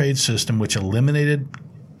cap-and-trade system which eliminated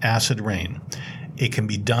acid rain. It can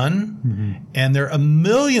be done, and there are a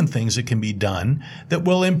million things that can be done that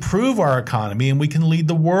will improve our economy, and we can lead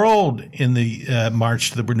the world in the march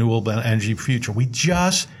to the renewable energy future. We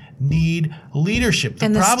just need leadership.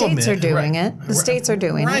 The states are doing it. The states are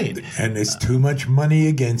doing it. And there's too much money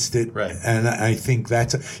against it. Right. And I think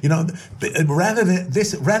that's rather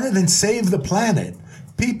than save the planet,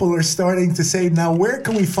 people are starting to say, now where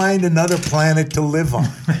can we find another planet to live on?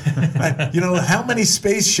 How many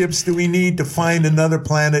spaceships do we need to find another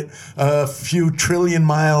planet a few trillion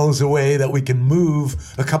miles away that we can move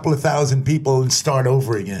a couple of thousand people and start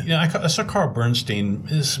over again? I saw Carl Bernstein,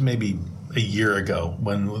 this maybe a year ago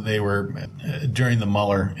when they were during the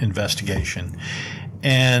Mueller investigation,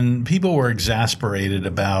 and people were exasperated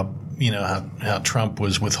about how Trump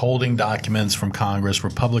was withholding documents from Congress.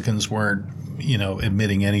 Republicans weren't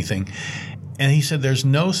admitting anything. And he said, there's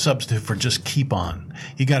no substitute for just keep on.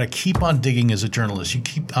 You got to keep on digging as a journalist. You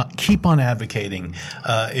keep on advocating.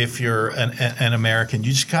 If you're an American,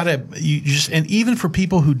 you just got to, and even for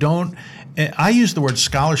people who don't, I use the word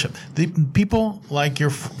scholarship. The people like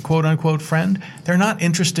your quote unquote friend, they're not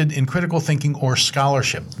interested in critical thinking or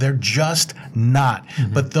scholarship. They're just not.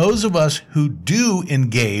 But those of us who do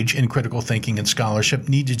engage in critical thinking and scholarship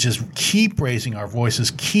need to just keep raising our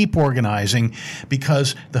voices, keep organizing,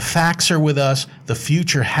 because the facts are with us. The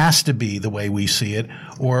future has to be the way we see it,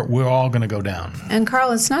 or we're all going to go down. And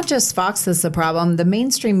Carl, it's not just Fox that's the problem. The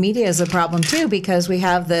mainstream media is a problem too, because we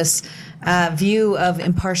have this view of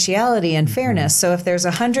impartiality and fairness. So if there's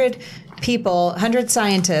 100 people, 100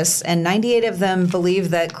 scientists, and 98 of them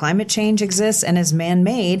believe that climate change exists and is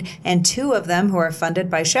man-made, and 2 of them who are funded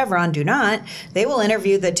by Chevron do not, they will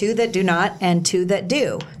interview the 2 that do not and 2 that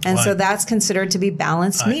do. And so that's considered to be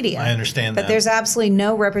balanced media. I understand that. But there's absolutely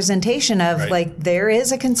no representation of, there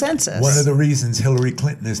is a consensus. One of the reasons Hillary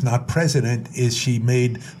Clinton is not president is she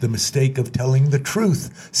made the mistake of telling the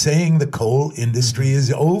truth, saying the coal industry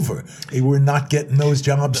is over. We're not getting those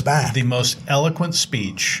jobs back. The most eloquent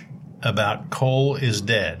speech about coal is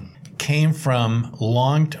dead came from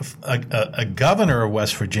a governor of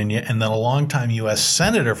West Virginia and then a longtime U.S.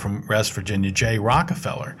 senator from West Virginia, Jay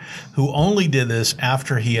Rockefeller, who only did this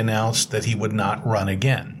after he announced that he would not run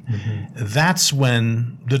again. Mm-hmm. That's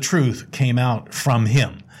when the truth came out from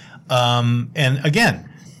him. And again,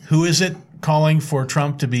 who is it calling for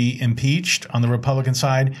Trump to be impeached on the Republican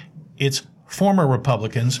side? It's former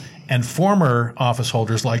Republicans and former office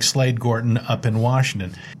holders like Slade Gorton up in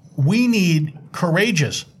Washington. We need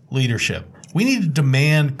courageous leadership. We need to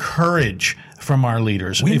demand courage from our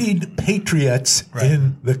leaders. We need patriots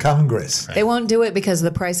in the Congress. They won't do it because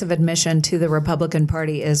the price of admission to the Republican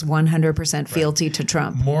Party is 100% fealty to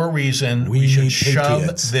Trump. More reason we should shove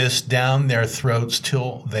this down their throats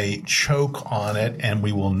till they choke on it, and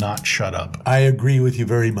we will not shut up. I agree with you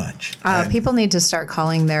very much. People need to start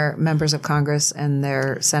calling their members of Congress and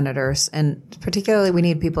their senators, and particularly we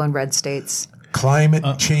need people in red states. Climate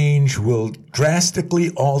change will drastically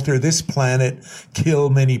alter this planet, kill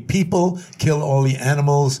many people, kill all the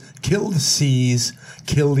animals, kill the seas,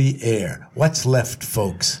 kill the air. What's left,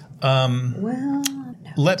 folks?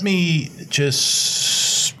 Let me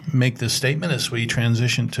just make this statement as we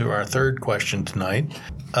transition to our third question tonight.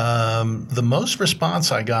 The most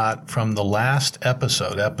response I got from the last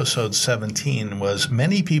episode, episode 17, was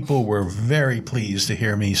many people were very pleased to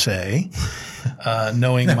hear me say,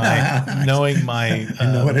 knowing my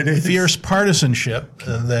fierce partisanship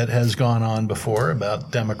that has gone on before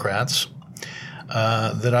about Democrats,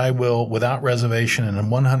 that I will, without reservation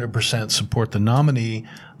and 100% support the nominee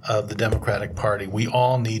of the Democratic Party. We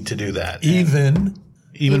all need to do that. Even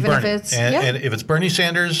Bernie. If And if it's Bernie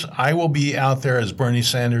Sanders, I will be out there as Bernie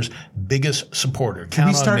Sanders' biggest supporter. Can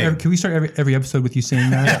we start every episode with you saying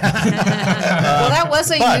that? Well, that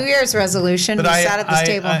was a New Year's resolution. We sat at this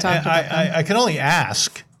table and talked about them. I can only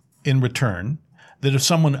ask in return that if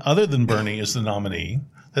someone other than Bernie is the nominee,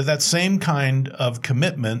 that same kind of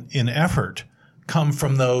commitment in effort come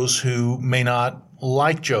from those who may not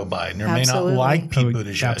like Joe Biden or may not like Pete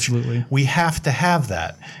Buttigieg. Absolutely. We have to have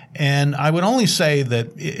that. And I would only say that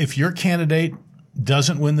if your candidate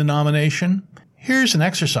doesn't win the nomination, here's an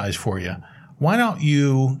exercise for you. Why don't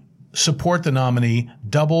you support the nominee,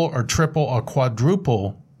 double or triple or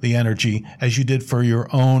quadruple the energy as you did for your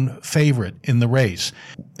own favorite in the race?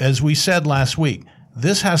 As we said last week,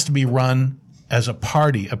 this has to be run as a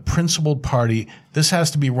party, a principled party. This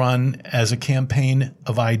has to be run as a campaign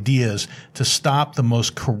of ideas to stop the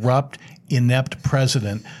most corrupt, inept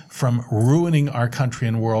president from ruining our country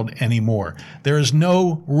and world anymore. There is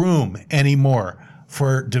no room anymore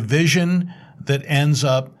for division that ends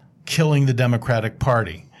up killing the Democratic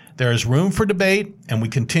Party. There is room for debate, and we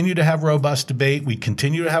continue to have robust debate. We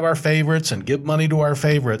continue to have our favorites and give money to our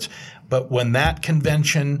favorites. But when that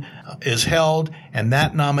convention is held and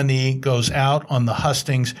that nominee goes out on the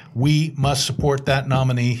hustings, we must support that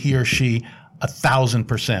nominee, he or she,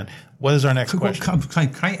 1,000%. What is our next question?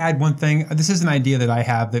 Can I add one thing? This is an idea that I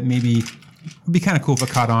have that maybe would be kind of cool if it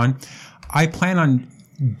caught on. I plan on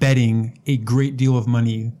betting a great deal of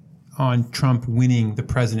money on Trump winning the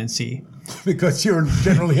presidency. Because you're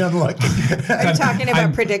generally unlucky. Are you talking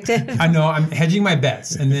about predicted? I know. I'm hedging my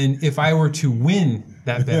bets. And then if I were to win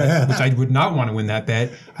that bet, which I would not want to win that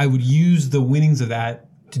bet, I would use the winnings of that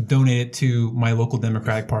to donate it to my local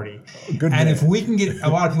Democratic Party. Good and bet. if we can get a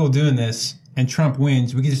lot of people doing this and Trump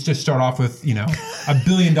wins, we can just start off with, $1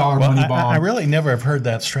 billion money bomb. I really never have heard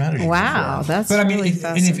that strategy Wow, before. that's But I mean, really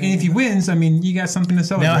fascinating. if he wins, you got something to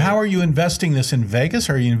celebrate. Now, how are you investing this in Vegas?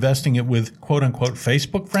 Are you investing it with quote unquote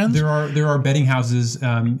Facebook friends? There are betting houses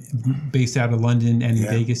based out of London and in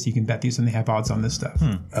Vegas. You can bet these, and they have odds on this stuff.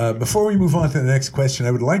 Before we move on to the next question,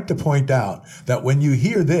 I would like to point out that when you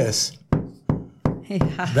hear this,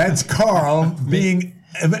 that's Carl being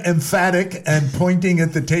emphatic and pointing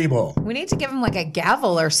at the table. We need to give him like a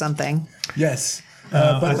gavel or something. Yes.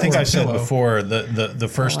 I think I said before,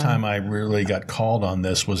 the first time I really got called on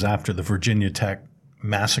this was after the Virginia Tech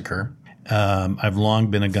massacre. I've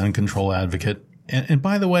long been a gun control advocate. And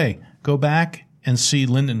by the way, go back and see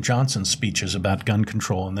Lyndon Johnson's speeches about gun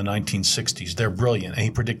control in the 1960s. They're brilliant. And he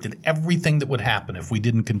predicted everything that would happen if we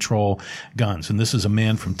didn't control guns. And this is a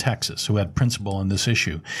man from Texas who had principle on this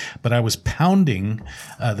issue. But I was pounding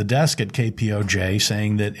the desk at KPOJ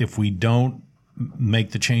saying that if we don't make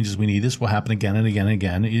the changes we need, this will happen again and again and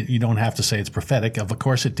again. You don't have to say it's prophetic. Of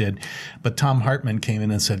course it did. But Tom Hartman came in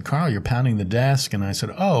and said, Carl, you're pounding the desk. And I said,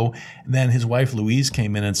 oh. And then his wife Louise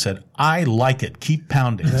came in and said, I like it. Keep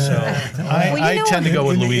pounding. So I tend to go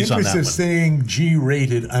with Louise on that one. In the interest of staying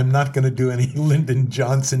G-rated, I'm not going to do any Lyndon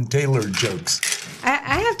Johnson Taylor jokes.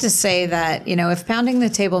 I have to say that, if pounding the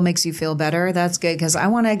table makes you feel better, that's good, because I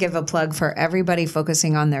want to give a plug for everybody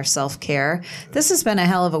focusing on their self-care. This has been a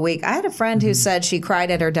hell of a week. I had a friend who said she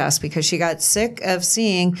cried at her desk because she got sick of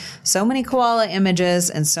seeing so many koala images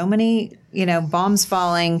and so many bombs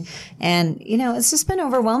falling. And, it's just been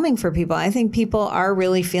overwhelming for people. I think people are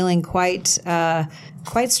really feeling quite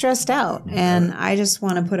stressed out. And I just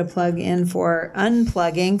want to put a plug in for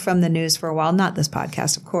unplugging from the news for a while. Not this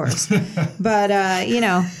podcast, of course. But, we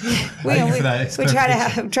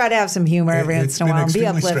try to have some humor every once in a while and be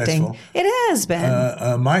uplifting. Stressful. It has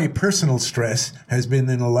been. My personal stress has been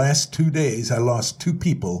in the last 2 days, I lost 2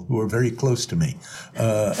 people who are very close to me.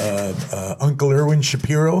 Uncle Erwin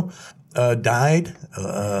Shapiro died,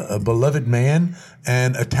 a beloved man,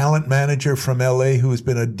 and a talent manager from L.A. who has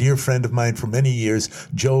been a dear friend of mine for many years,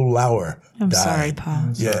 Joe Lauer. I'm died. sorry, Paul.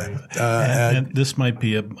 Yeah. And this might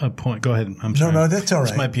be a point. Go ahead. I'm sorry. No, that's all right.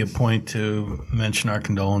 This might be a point to mention our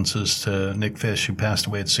condolences to Nick Fish, who passed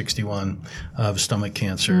away at 61 of stomach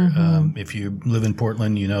cancer. Mm-hmm. If you live in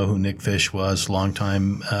Portland, you know who Nick Fish was,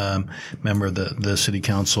 longtime member of the city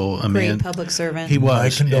council. Great public servant. He was. My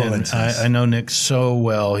condolences. And I know Nick so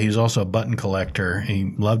well. He was also a button collector.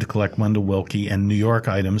 He loved to collect Wendell Willkie and New York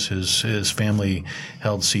items. His family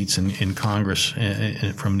held seats in Congress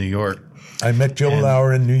from New York. I met Joe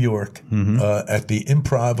Lauer in New York at the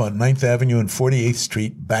Improv on 9th Avenue and 48th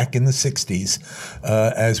Street back in the 60s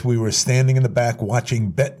as we were standing in the back watching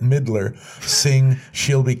Bette Midler sing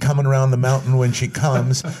She'll Be Coming Around the Mountain When She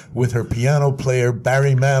Comes with her piano player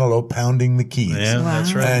Barry Manilow pounding the keys. Yeah,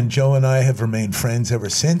 that's right. And Joe and I have remained friends ever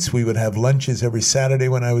since. We would have lunches every Saturday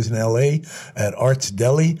when I was in L.A. at Art's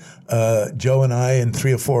Deli. Joe and I and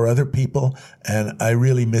 3 or 4 other people. And I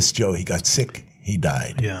really miss Joe. He got sick. He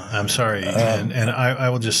died. Yeah, I'm sorry. And I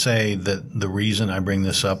will just say that the reason I bring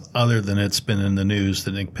this up, other than it's been in the news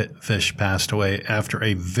that Nick Fish passed away after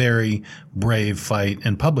a very brave fight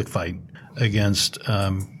and public fight against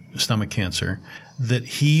stomach cancer, that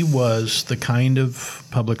he was the kind of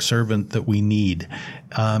public servant that we need.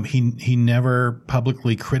 He never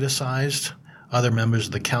publicly criticized other members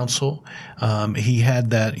of the council. He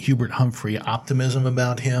had that Hubert Humphrey optimism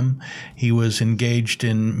about him. He was engaged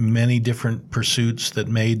in many different pursuits that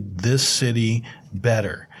made this city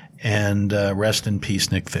better. And rest in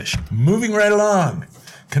peace, Nick Fish. Moving right along.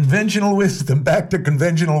 Conventional wisdom. Back to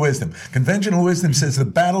conventional wisdom. Conventional wisdom says the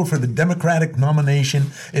battle for the Democratic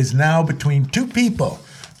nomination is now between 2 people,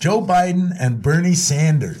 Joe Biden and Bernie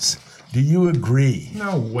Sanders. Do you agree?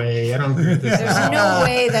 No way. I don't agree with this. There's no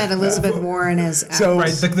way that Elizabeth Warren is out. So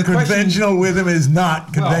the conventional wisdom is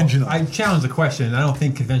not conventional. Well, I challenge the question. I don't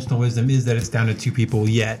think conventional wisdom is that it's down to 2 people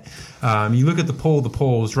yet. You look at the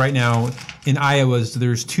polls right now in Iowa.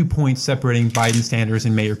 There's 2 points separating Biden, Sanders,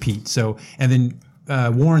 and Mayor Pete. So, and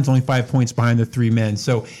then Warren's only 5 points behind the 3 men.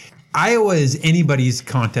 So Iowa is anybody's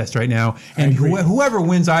contest right now, and whoever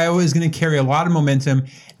wins Iowa is going to carry a lot of momentum,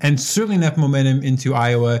 and certainly enough momentum into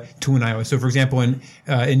Iowa to win Iowa. So, for example, in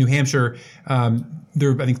New Hampshire,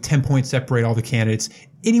 there are, I think, 10 points separate all the candidates.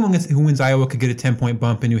 Anyone who wins Iowa could get a 10-point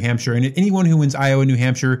bump in New Hampshire, and anyone who wins Iowa, New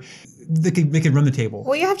Hampshire, they could run the table.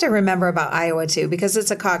 Well, you have to remember about Iowa, too, because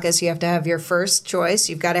it's a caucus. You have to have your first choice.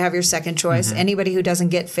 You've got to have your second choice. Mm-hmm. Anybody who doesn't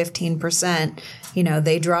get 15%,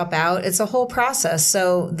 they drop out. It's a whole process.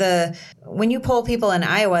 So when you poll people in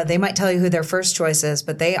Iowa, they might tell you who their first choice is,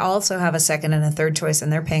 but they also have a second and a third choice,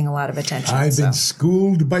 and they're paying a lot of attention. I've been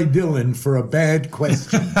schooled by Dylan for a bad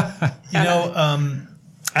question.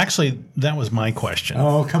 Actually, that was my question.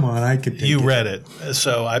 Oh, come on. I could take You it. read it,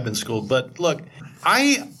 so I've been schooled. But look,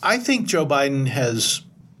 I think Joe Biden has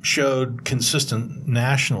showed consistent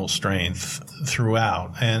national strength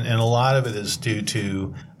throughout, and a lot of it is due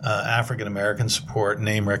to African-American support,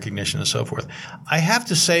 name recognition, and so forth. I have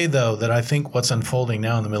to say, though, that I think what's unfolding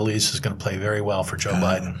now in the Middle East is going to play very well for Joe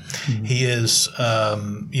Biden. Mm-hmm. He is,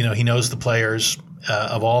 he knows the players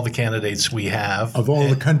of all the candidates we have. Of all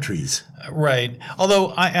the countries. Right.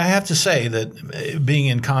 Although I have to say that being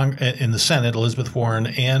in the Senate, Elizabeth Warren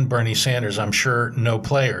and Bernie Sanders, I'm sure no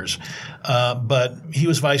players. But he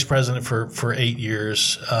was vice president for 8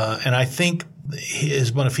 years. And I think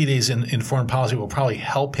his bona fides in foreign policy will probably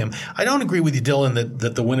help him. I don't agree with you, Dylan,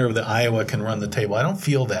 that the winner of the Iowa can run the table. I don't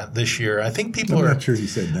feel that this year. I think people I'm are. not sure he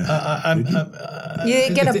said that.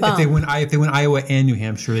 You get a bump. If they win Iowa and New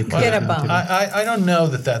Hampshire, they could get a bump. I don't know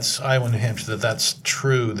that's Iowa and New Hampshire that's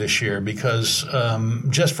true this year because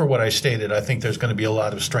just for what I stated, I think there's going to be a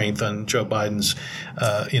lot of strength on Joe Biden's,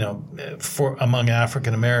 among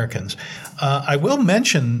African Americans. I will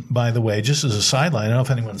mention, by the way, just as a sideline, I don't know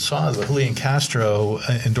if anyone saw, but Julian Castro Castro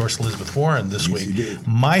endorsed Elizabeth Warren this week.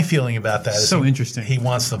 My feeling about that is so interesting. He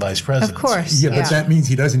wants the vice presidency. Of course. Yeah, but that means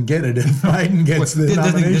he doesn't get it if Biden gets the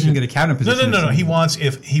nomination. Doesn't get a cabinet position. No. He wants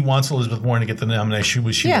Elizabeth Warren to get the nomination,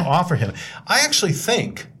 which she will offer him. I actually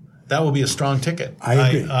think that will be a strong ticket. I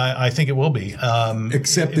agree. I think it will be.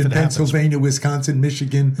 Except in Pennsylvania, Wisconsin,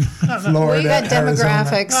 Michigan, Florida, well, you got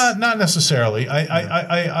demographics. Arizona. Not necessarily.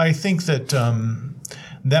 I think that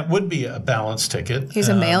that would be a balanced ticket. He's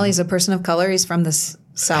a male. He's a person of color. He's from the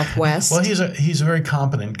Southwest. Well, he's a very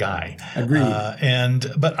competent guy. Agreed. And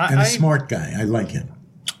a smart guy. I like him.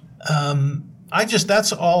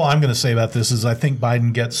 That's all I'm going to say about this is I think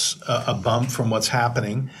Biden gets a bump from what's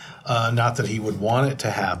happening. Not that he would want it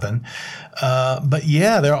to happen. But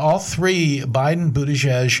yeah, they're all three, Biden,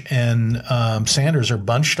 Buttigieg, and Sanders are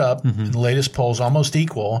bunched up in the latest polls, almost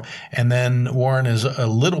equal. And then Warren is a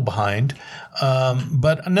little behind.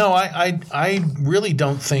 But no, I really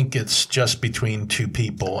don't think it's just between two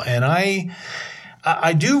people. And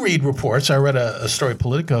I do read reports. I read a story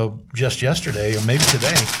Politico just yesterday, or maybe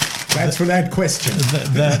today. That's for that question.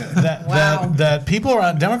 That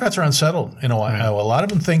Democrats are unsettled in Ohio. A lot of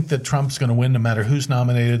them think that Trump's going to win no matter who's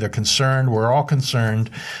nominated. They're concerned. We're all concerned.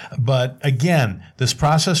 But again, this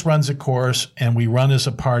process runs a course, and we run as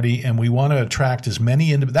a party, and we want to attract as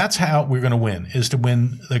many that's how we're going to win, is to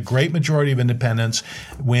win the great majority of independents,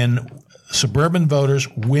 win suburban voters,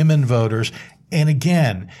 women voters. And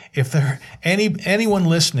again, if there anyone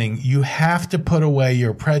listening, you have to put away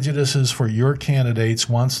your prejudices for your candidates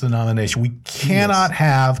once the nomination. We just cannot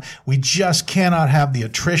have the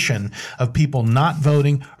attrition of people not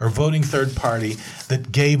voting or voting third party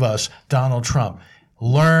that gave us Donald Trump.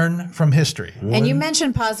 Learn from history. And you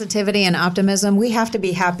mentioned positivity and optimism. We have to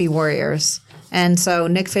be happy warriors. And so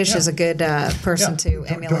Nick Fish is a good person to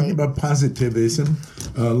emulate. Talking about positivism,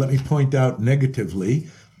 let me point out negatively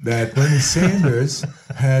that Bernie Sanders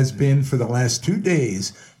has been, for the last 2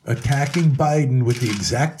 days, attacking Biden with the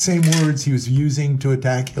exact same words he was using to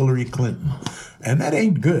attack Hillary Clinton. And that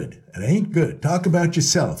ain't good. It ain't good. Talk about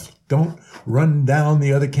yourself. Don't run down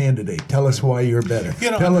the other candidate. Tell us why you're better.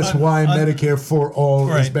 Tell us why Medicare for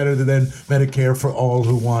all is better than Medicare for all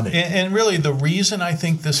who want it. And really, the reason I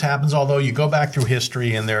think this happens, although you go back through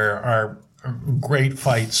history and there are great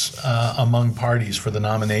fights among parties for the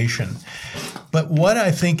nomination. But what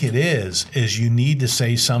I think it is you need to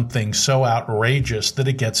say something so outrageous that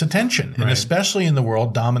it gets attention. And especially in the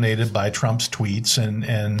world dominated by Trump's tweets and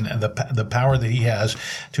the power that he has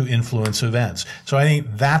to influence events. So I think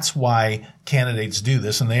that's why candidates do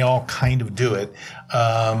this, and they all kind of do it.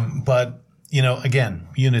 But, again,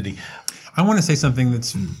 unity. I want to say something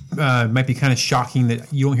that's might be kind of shocking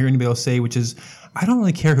that you don't hear anybody else say, which is I don't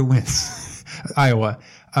really care who wins. Iowa.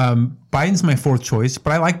 Biden's my fourth choice,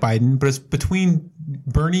 but I like Biden. But it's between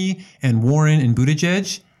Bernie and Warren and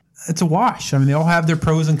Buttigieg. It's a wash. I mean, they all have their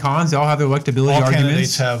pros and cons. They all have their electability arguments. All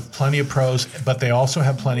candidates have plenty of pros, but they also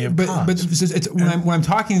have plenty of cons. But when I'm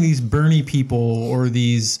talking to these Bernie people or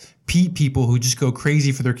these Pete people who just go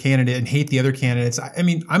crazy for their candidate and hate the other candidates, I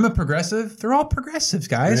mean, I'm a progressive. They're all progressives,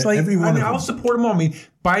 guys. I'll support them all. I mean,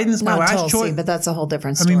 Biden's my last choice. But that's a whole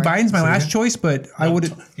different story. I mean, Biden's my last choice, but I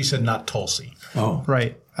would. You said not Tulsi. Oh,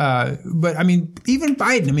 right. But I mean, even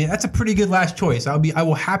Biden. I mean, that's a pretty good last choice. I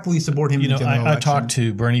will happily support him. I talked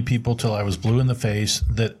to Bernie people till I was blue in the face.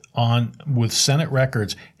 That with Senate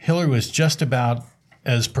records, Hillary was just about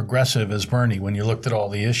as progressive as Bernie when you looked at all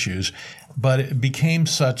the issues. But it became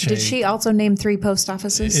such Did she also name 3 post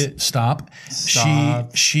offices? Stop.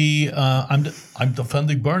 She. I'm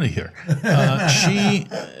defending Bernie here. But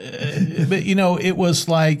it was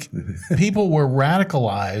like people were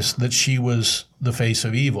radicalized that she was the face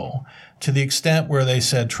of evil to the extent where they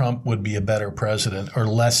said Trump would be a better president or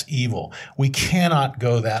less evil. We cannot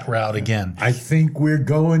go that route again. I think we're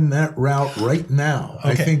going that route right now.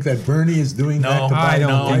 Okay. I think that Bernie is doing that to Biden. I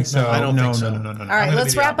don't think so. I don't think so. No. All right,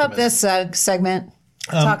 let's wrap up this segment.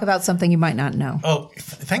 Talk about something you might not know. Oh,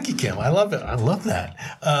 thank you, Kim. I love it. I love that.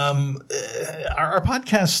 Our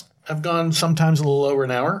podcasts have gone sometimes a little over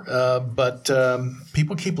an hour, but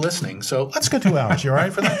people keep listening. So let's go 2 hours. You all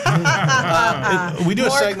right for that? We do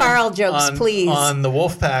a segment Carl jokes, please. On the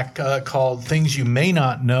Wolfpack called Things You May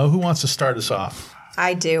Not Know. Who wants to start us off?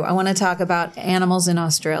 I do. I want to talk about animals in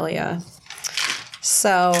Australia.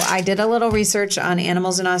 So I did a little research on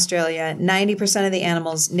animals in Australia. 90% of the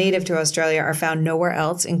animals native to Australia are found nowhere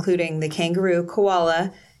else, including the kangaroo,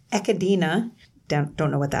 koala, echidna,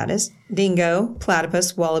 don't know what that is, dingo,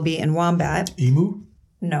 platypus, wallaby, and wombat. Emu?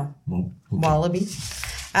 No. Oh, okay. Wallaby.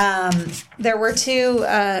 There were two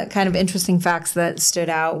kind of interesting facts that stood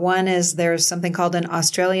out. One is there's something called an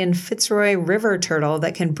Australian Fitzroy river turtle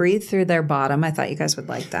that can breathe through their bottom. I thought you guys would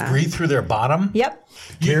like that. Breathe through their bottom? Yep.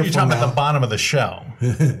 You're talking about the bottom of the shell.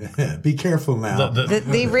 Be careful now.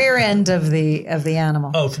 The rear end of the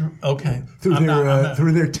animal. Oh, okay.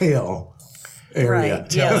 Through their tail area.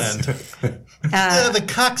 Right. Yes. The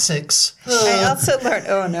coccyx. I also learned,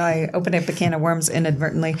 oh no, I opened up a can of worms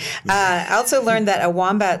inadvertently. I also learned that a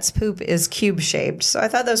wombat's poop is cube-shaped. So I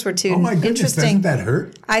thought those were two interesting. Doesn't that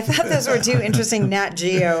hurt? I thought those were two interesting Nat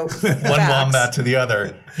Geo facts. One wombat to the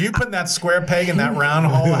other. You putting that square peg in that round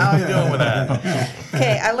hole? How are you doing with that?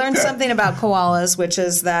 Okay, I learned something about koalas, which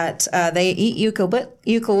is that they eat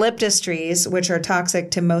eucalyptus trees, which are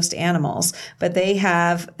toxic to most animals, but they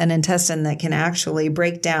have an intestine that can actually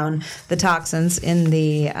break down the toxins in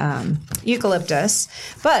the eucalyptus.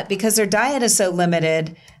 But because their diet is so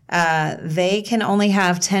limited, they can only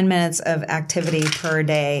have 10 minutes of activity per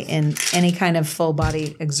day in any kind of full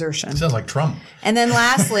body exertion. Sounds like Trump. And then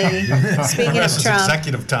lastly, speaking of Trump,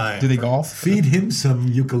 executive time. Do they golf? Feed him some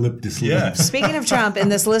eucalyptus leaves. Speaking of Trump, in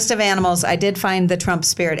this list of animals, I did find the Trump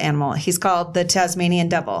spirit animal. He's called the Tasmanian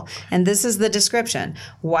devil. And this is the description.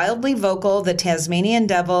 Wildly vocal, the Tasmanian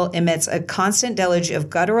devil emits a constant deluge of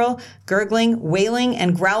guttural, gurgling, wailing,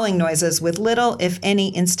 and growling noises with little, if any,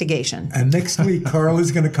 instigation. And next week, Carl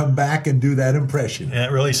is going to come back and do that impression. Yeah,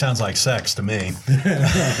 it really sounds like sex to me.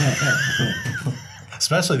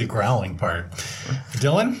 Especially the growling part.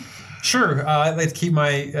 Dylan? Sure. I'd like to keep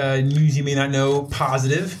my news you may not know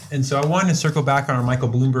positive. And so I wanted to circle back on our Michael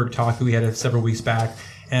Bloomberg talk that we had several weeks back.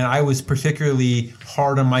 And I was particularly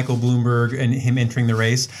hard on Michael Bloomberg and him entering the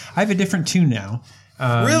race. I have a different tune now.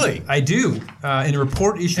 Really? I do. In a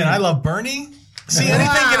report issued... And I love Bernie? See, anything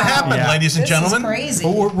can happen, ladies and gentlemen. This is crazy.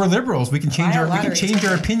 Well, we're liberals. We can change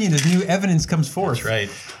our opinion as new evidence comes forth. That's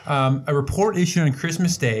right. A report issued on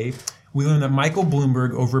Christmas Day, we learned that Michael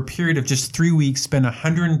Bloomberg, over a period of just 3 weeks, spent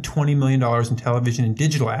 $120 million in television and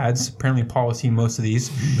digital ads. Apparently, Paul has seen most of these.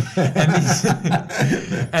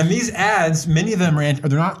 And these ads, many of them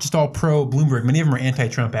they're not just all pro-Bloomberg. Many of them are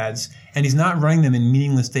anti-Trump ads. And he's not running them in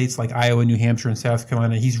meaningless states like Iowa, New Hampshire, and South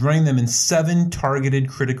Carolina. He's running them in 7 targeted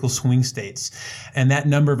critical swing states. And that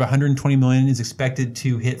number of $120 million is expected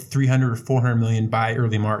to hit 300 or 400 million by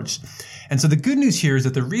early March. And so the good news here is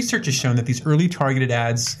that the research has shown that these early targeted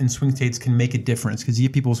ads in swing states can make a difference because you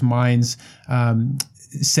get people's minds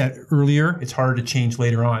set earlier. It's harder to change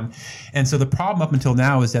later on. And so the problem up until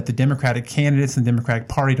now is that the Democratic candidates and the Democratic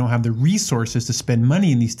Party don't have the resources to spend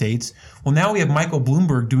money in these states. Well, now we have Michael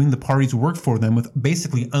Bloomberg doing the party's work for them with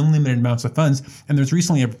basically unlimited amounts of funds. And there's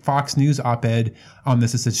recently a Fox News op-ed on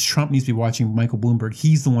this that says Trump needs to be watching Michael Bloomberg.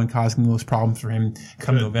 He's the one causing the most problems for him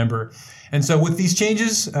come November. And so with these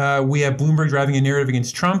changes, we have Bloomberg driving a narrative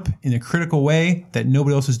against Trump in a critical way that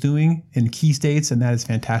nobody else is doing in key states, and that is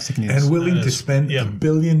fantastic news. And willing to spend $1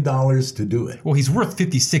 billion to do it. Well, he's worth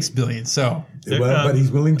 $56 billion, so. But he's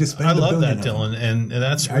willing to spend $1 billion. I love that, Dylan, and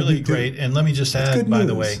that's really great. And let me just add, by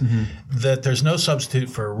the way, that there's no substitute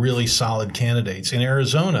for really solid candidates. In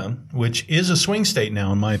Arizona, which is a swing state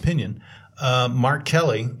now, in my opinion, Mark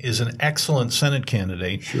Kelly is an excellent Senate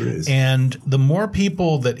candidate. Sure is. And the more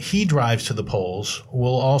people that he drives to the polls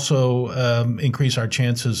will also increase our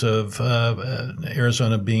chances of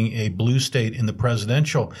Arizona being a blue state in the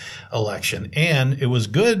presidential election. And it was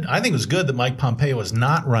good. I think it was good that Mike Pompeo was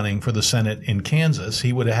not running for the Senate in Kansas.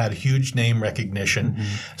 He would have had huge name recognition.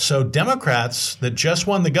 So Democrats that just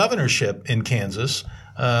won the governorship in Kansas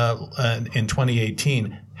in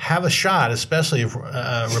 2018 have a shot, especially if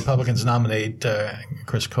Republicans nominate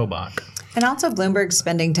Chris Kobach. And also Bloomberg's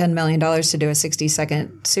spending $10 million to do a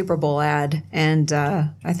 60-second Super Bowl ad. And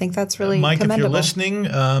I think that's really Mike, commendable. if you're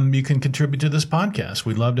listening, you can contribute to this podcast.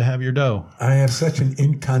 We'd love to have your dough. I have such an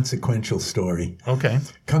inconsequential story. Okay.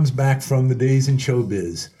 Comes back from the days in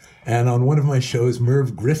showbiz. And on one of my shows,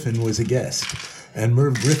 Merv Griffin was a guest. And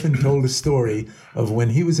Merv Griffin told a story of when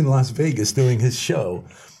he was in Las Vegas doing his show.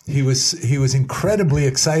 He was incredibly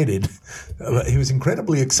excited. He was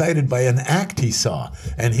incredibly excited by an act he saw,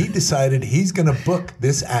 and he decided he's going to book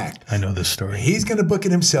this act. I know this story. He's going to book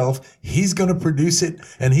it himself. He's going to produce it,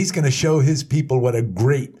 and he's going to show his people what a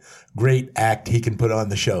great act he can put on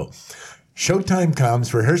the show. Showtime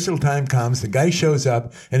comes, rehearsal time comes, the guy shows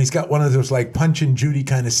up, and he's got one of those like Punch and Judy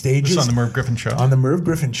kind of stages. This is on the Merv Griffin show. On the Merv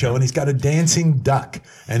Griffin show, and he's got a dancing duck,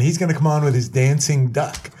 and he's going to come on with his dancing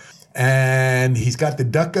duck. And he's got the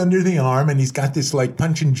duck under the arm, and he's got this like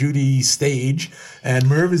Punch and Judy stage, and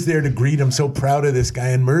Merv is there to greet him, so proud of this guy.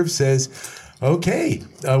 And Merv says, Okay,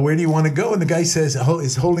 where do you want to go? And the guy says,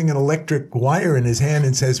 is holding an electric wire in his hand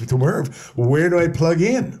and says to Merv, where do I plug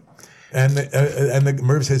in? And the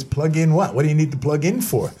Merv says, plug in what? What do you need to plug in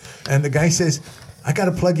for? And the guy says, I got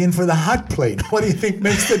to plug in for the hot plate. What do you think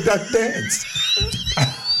makes the duck dance?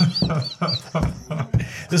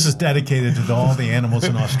 This is dedicated to all the animals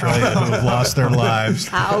in Australia who have lost their lives.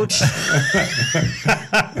 Ouch.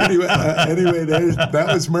 Anyway, that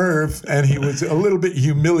was Merv, and he was a little bit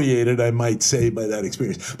humiliated, I might say, by that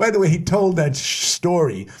experience. By the way, he told that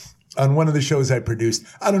story on one of the shows I produced.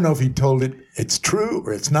 I don't know if he told it's true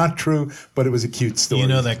or it's not true, but it was a cute story. You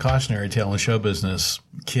know that cautionary tale in show business,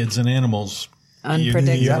 kids and animals.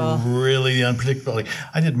 Unpredictable. Really unpredictable.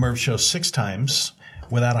 I did Merv's show 6 times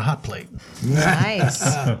without a hot plate. Nice.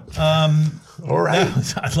 All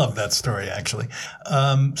right. I love that story, actually.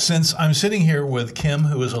 Since I'm sitting here with Kim,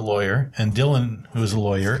 who is a lawyer, and Dylan, who is a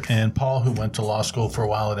lawyer, and Paul, who went to law school for a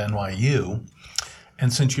while at NYU,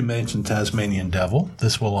 and since you mentioned Tasmanian Devil,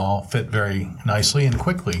 this will all fit very nicely and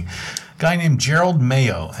quickly. A guy named Gerald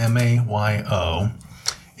Mayo, M-A-Y-O.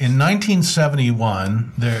 In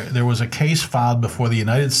 1971, there was a case filed before the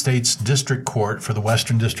United States District Court for the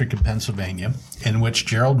Western District of Pennsylvania in which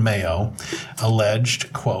Gerald Mayo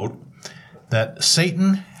alleged, quote, that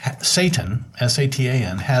Satan,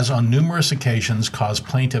 S-A-T-A-N, has on numerous occasions caused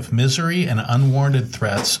plaintiff misery and unwarranted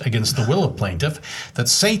threats against the will of plaintiff, that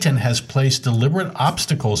Satan has placed deliberate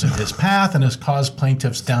obstacles in his path and has caused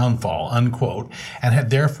plaintiff's downfall, unquote, and had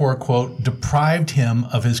therefore, quote, deprived him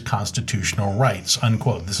of his constitutional rights,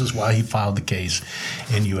 unquote. This is why he filed the case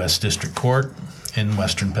in U.S. District Court in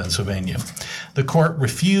Western Pennsylvania. The court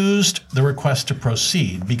refused the request to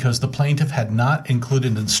proceed because the plaintiff had not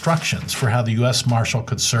included instructions for how the U.S. Marshal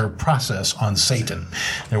could serve process on Satan.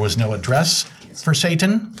 There was no address for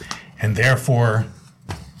Satan, and therefore...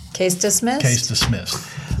 Case dismissed? Case dismissed.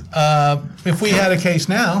 If we had a case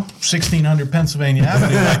now, 1600 Pennsylvania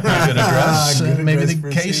Avenue might be a good address. Maybe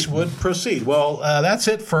the case would proceed. Well, that's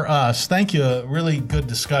it for us. Thank you. A really good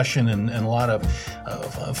discussion and a lot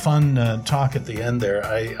of fun talk at the end there.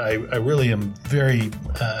 I really am very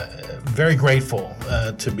grateful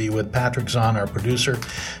to be with Patrick Zahn, our producer,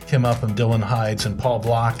 Kim Upham, Dylan Hides, and Paul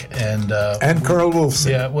Block. And Carl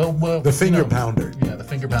Wolfson. Yeah, well, the finger pounder. Yeah, the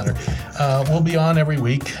finger pounder. We'll be on every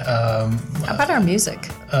week. How about our music?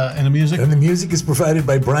 And the music? And the music is provided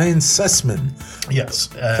by Brian Sussman. Yes.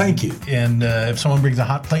 Thank you. And if someone brings a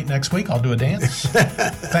hot plate next week, I'll do a dance.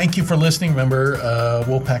 Thank you for listening. Remember,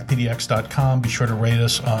 wolfpackpdx.com. Be sure to rate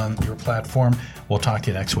us on your platform. We'll talk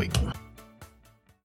to you next week.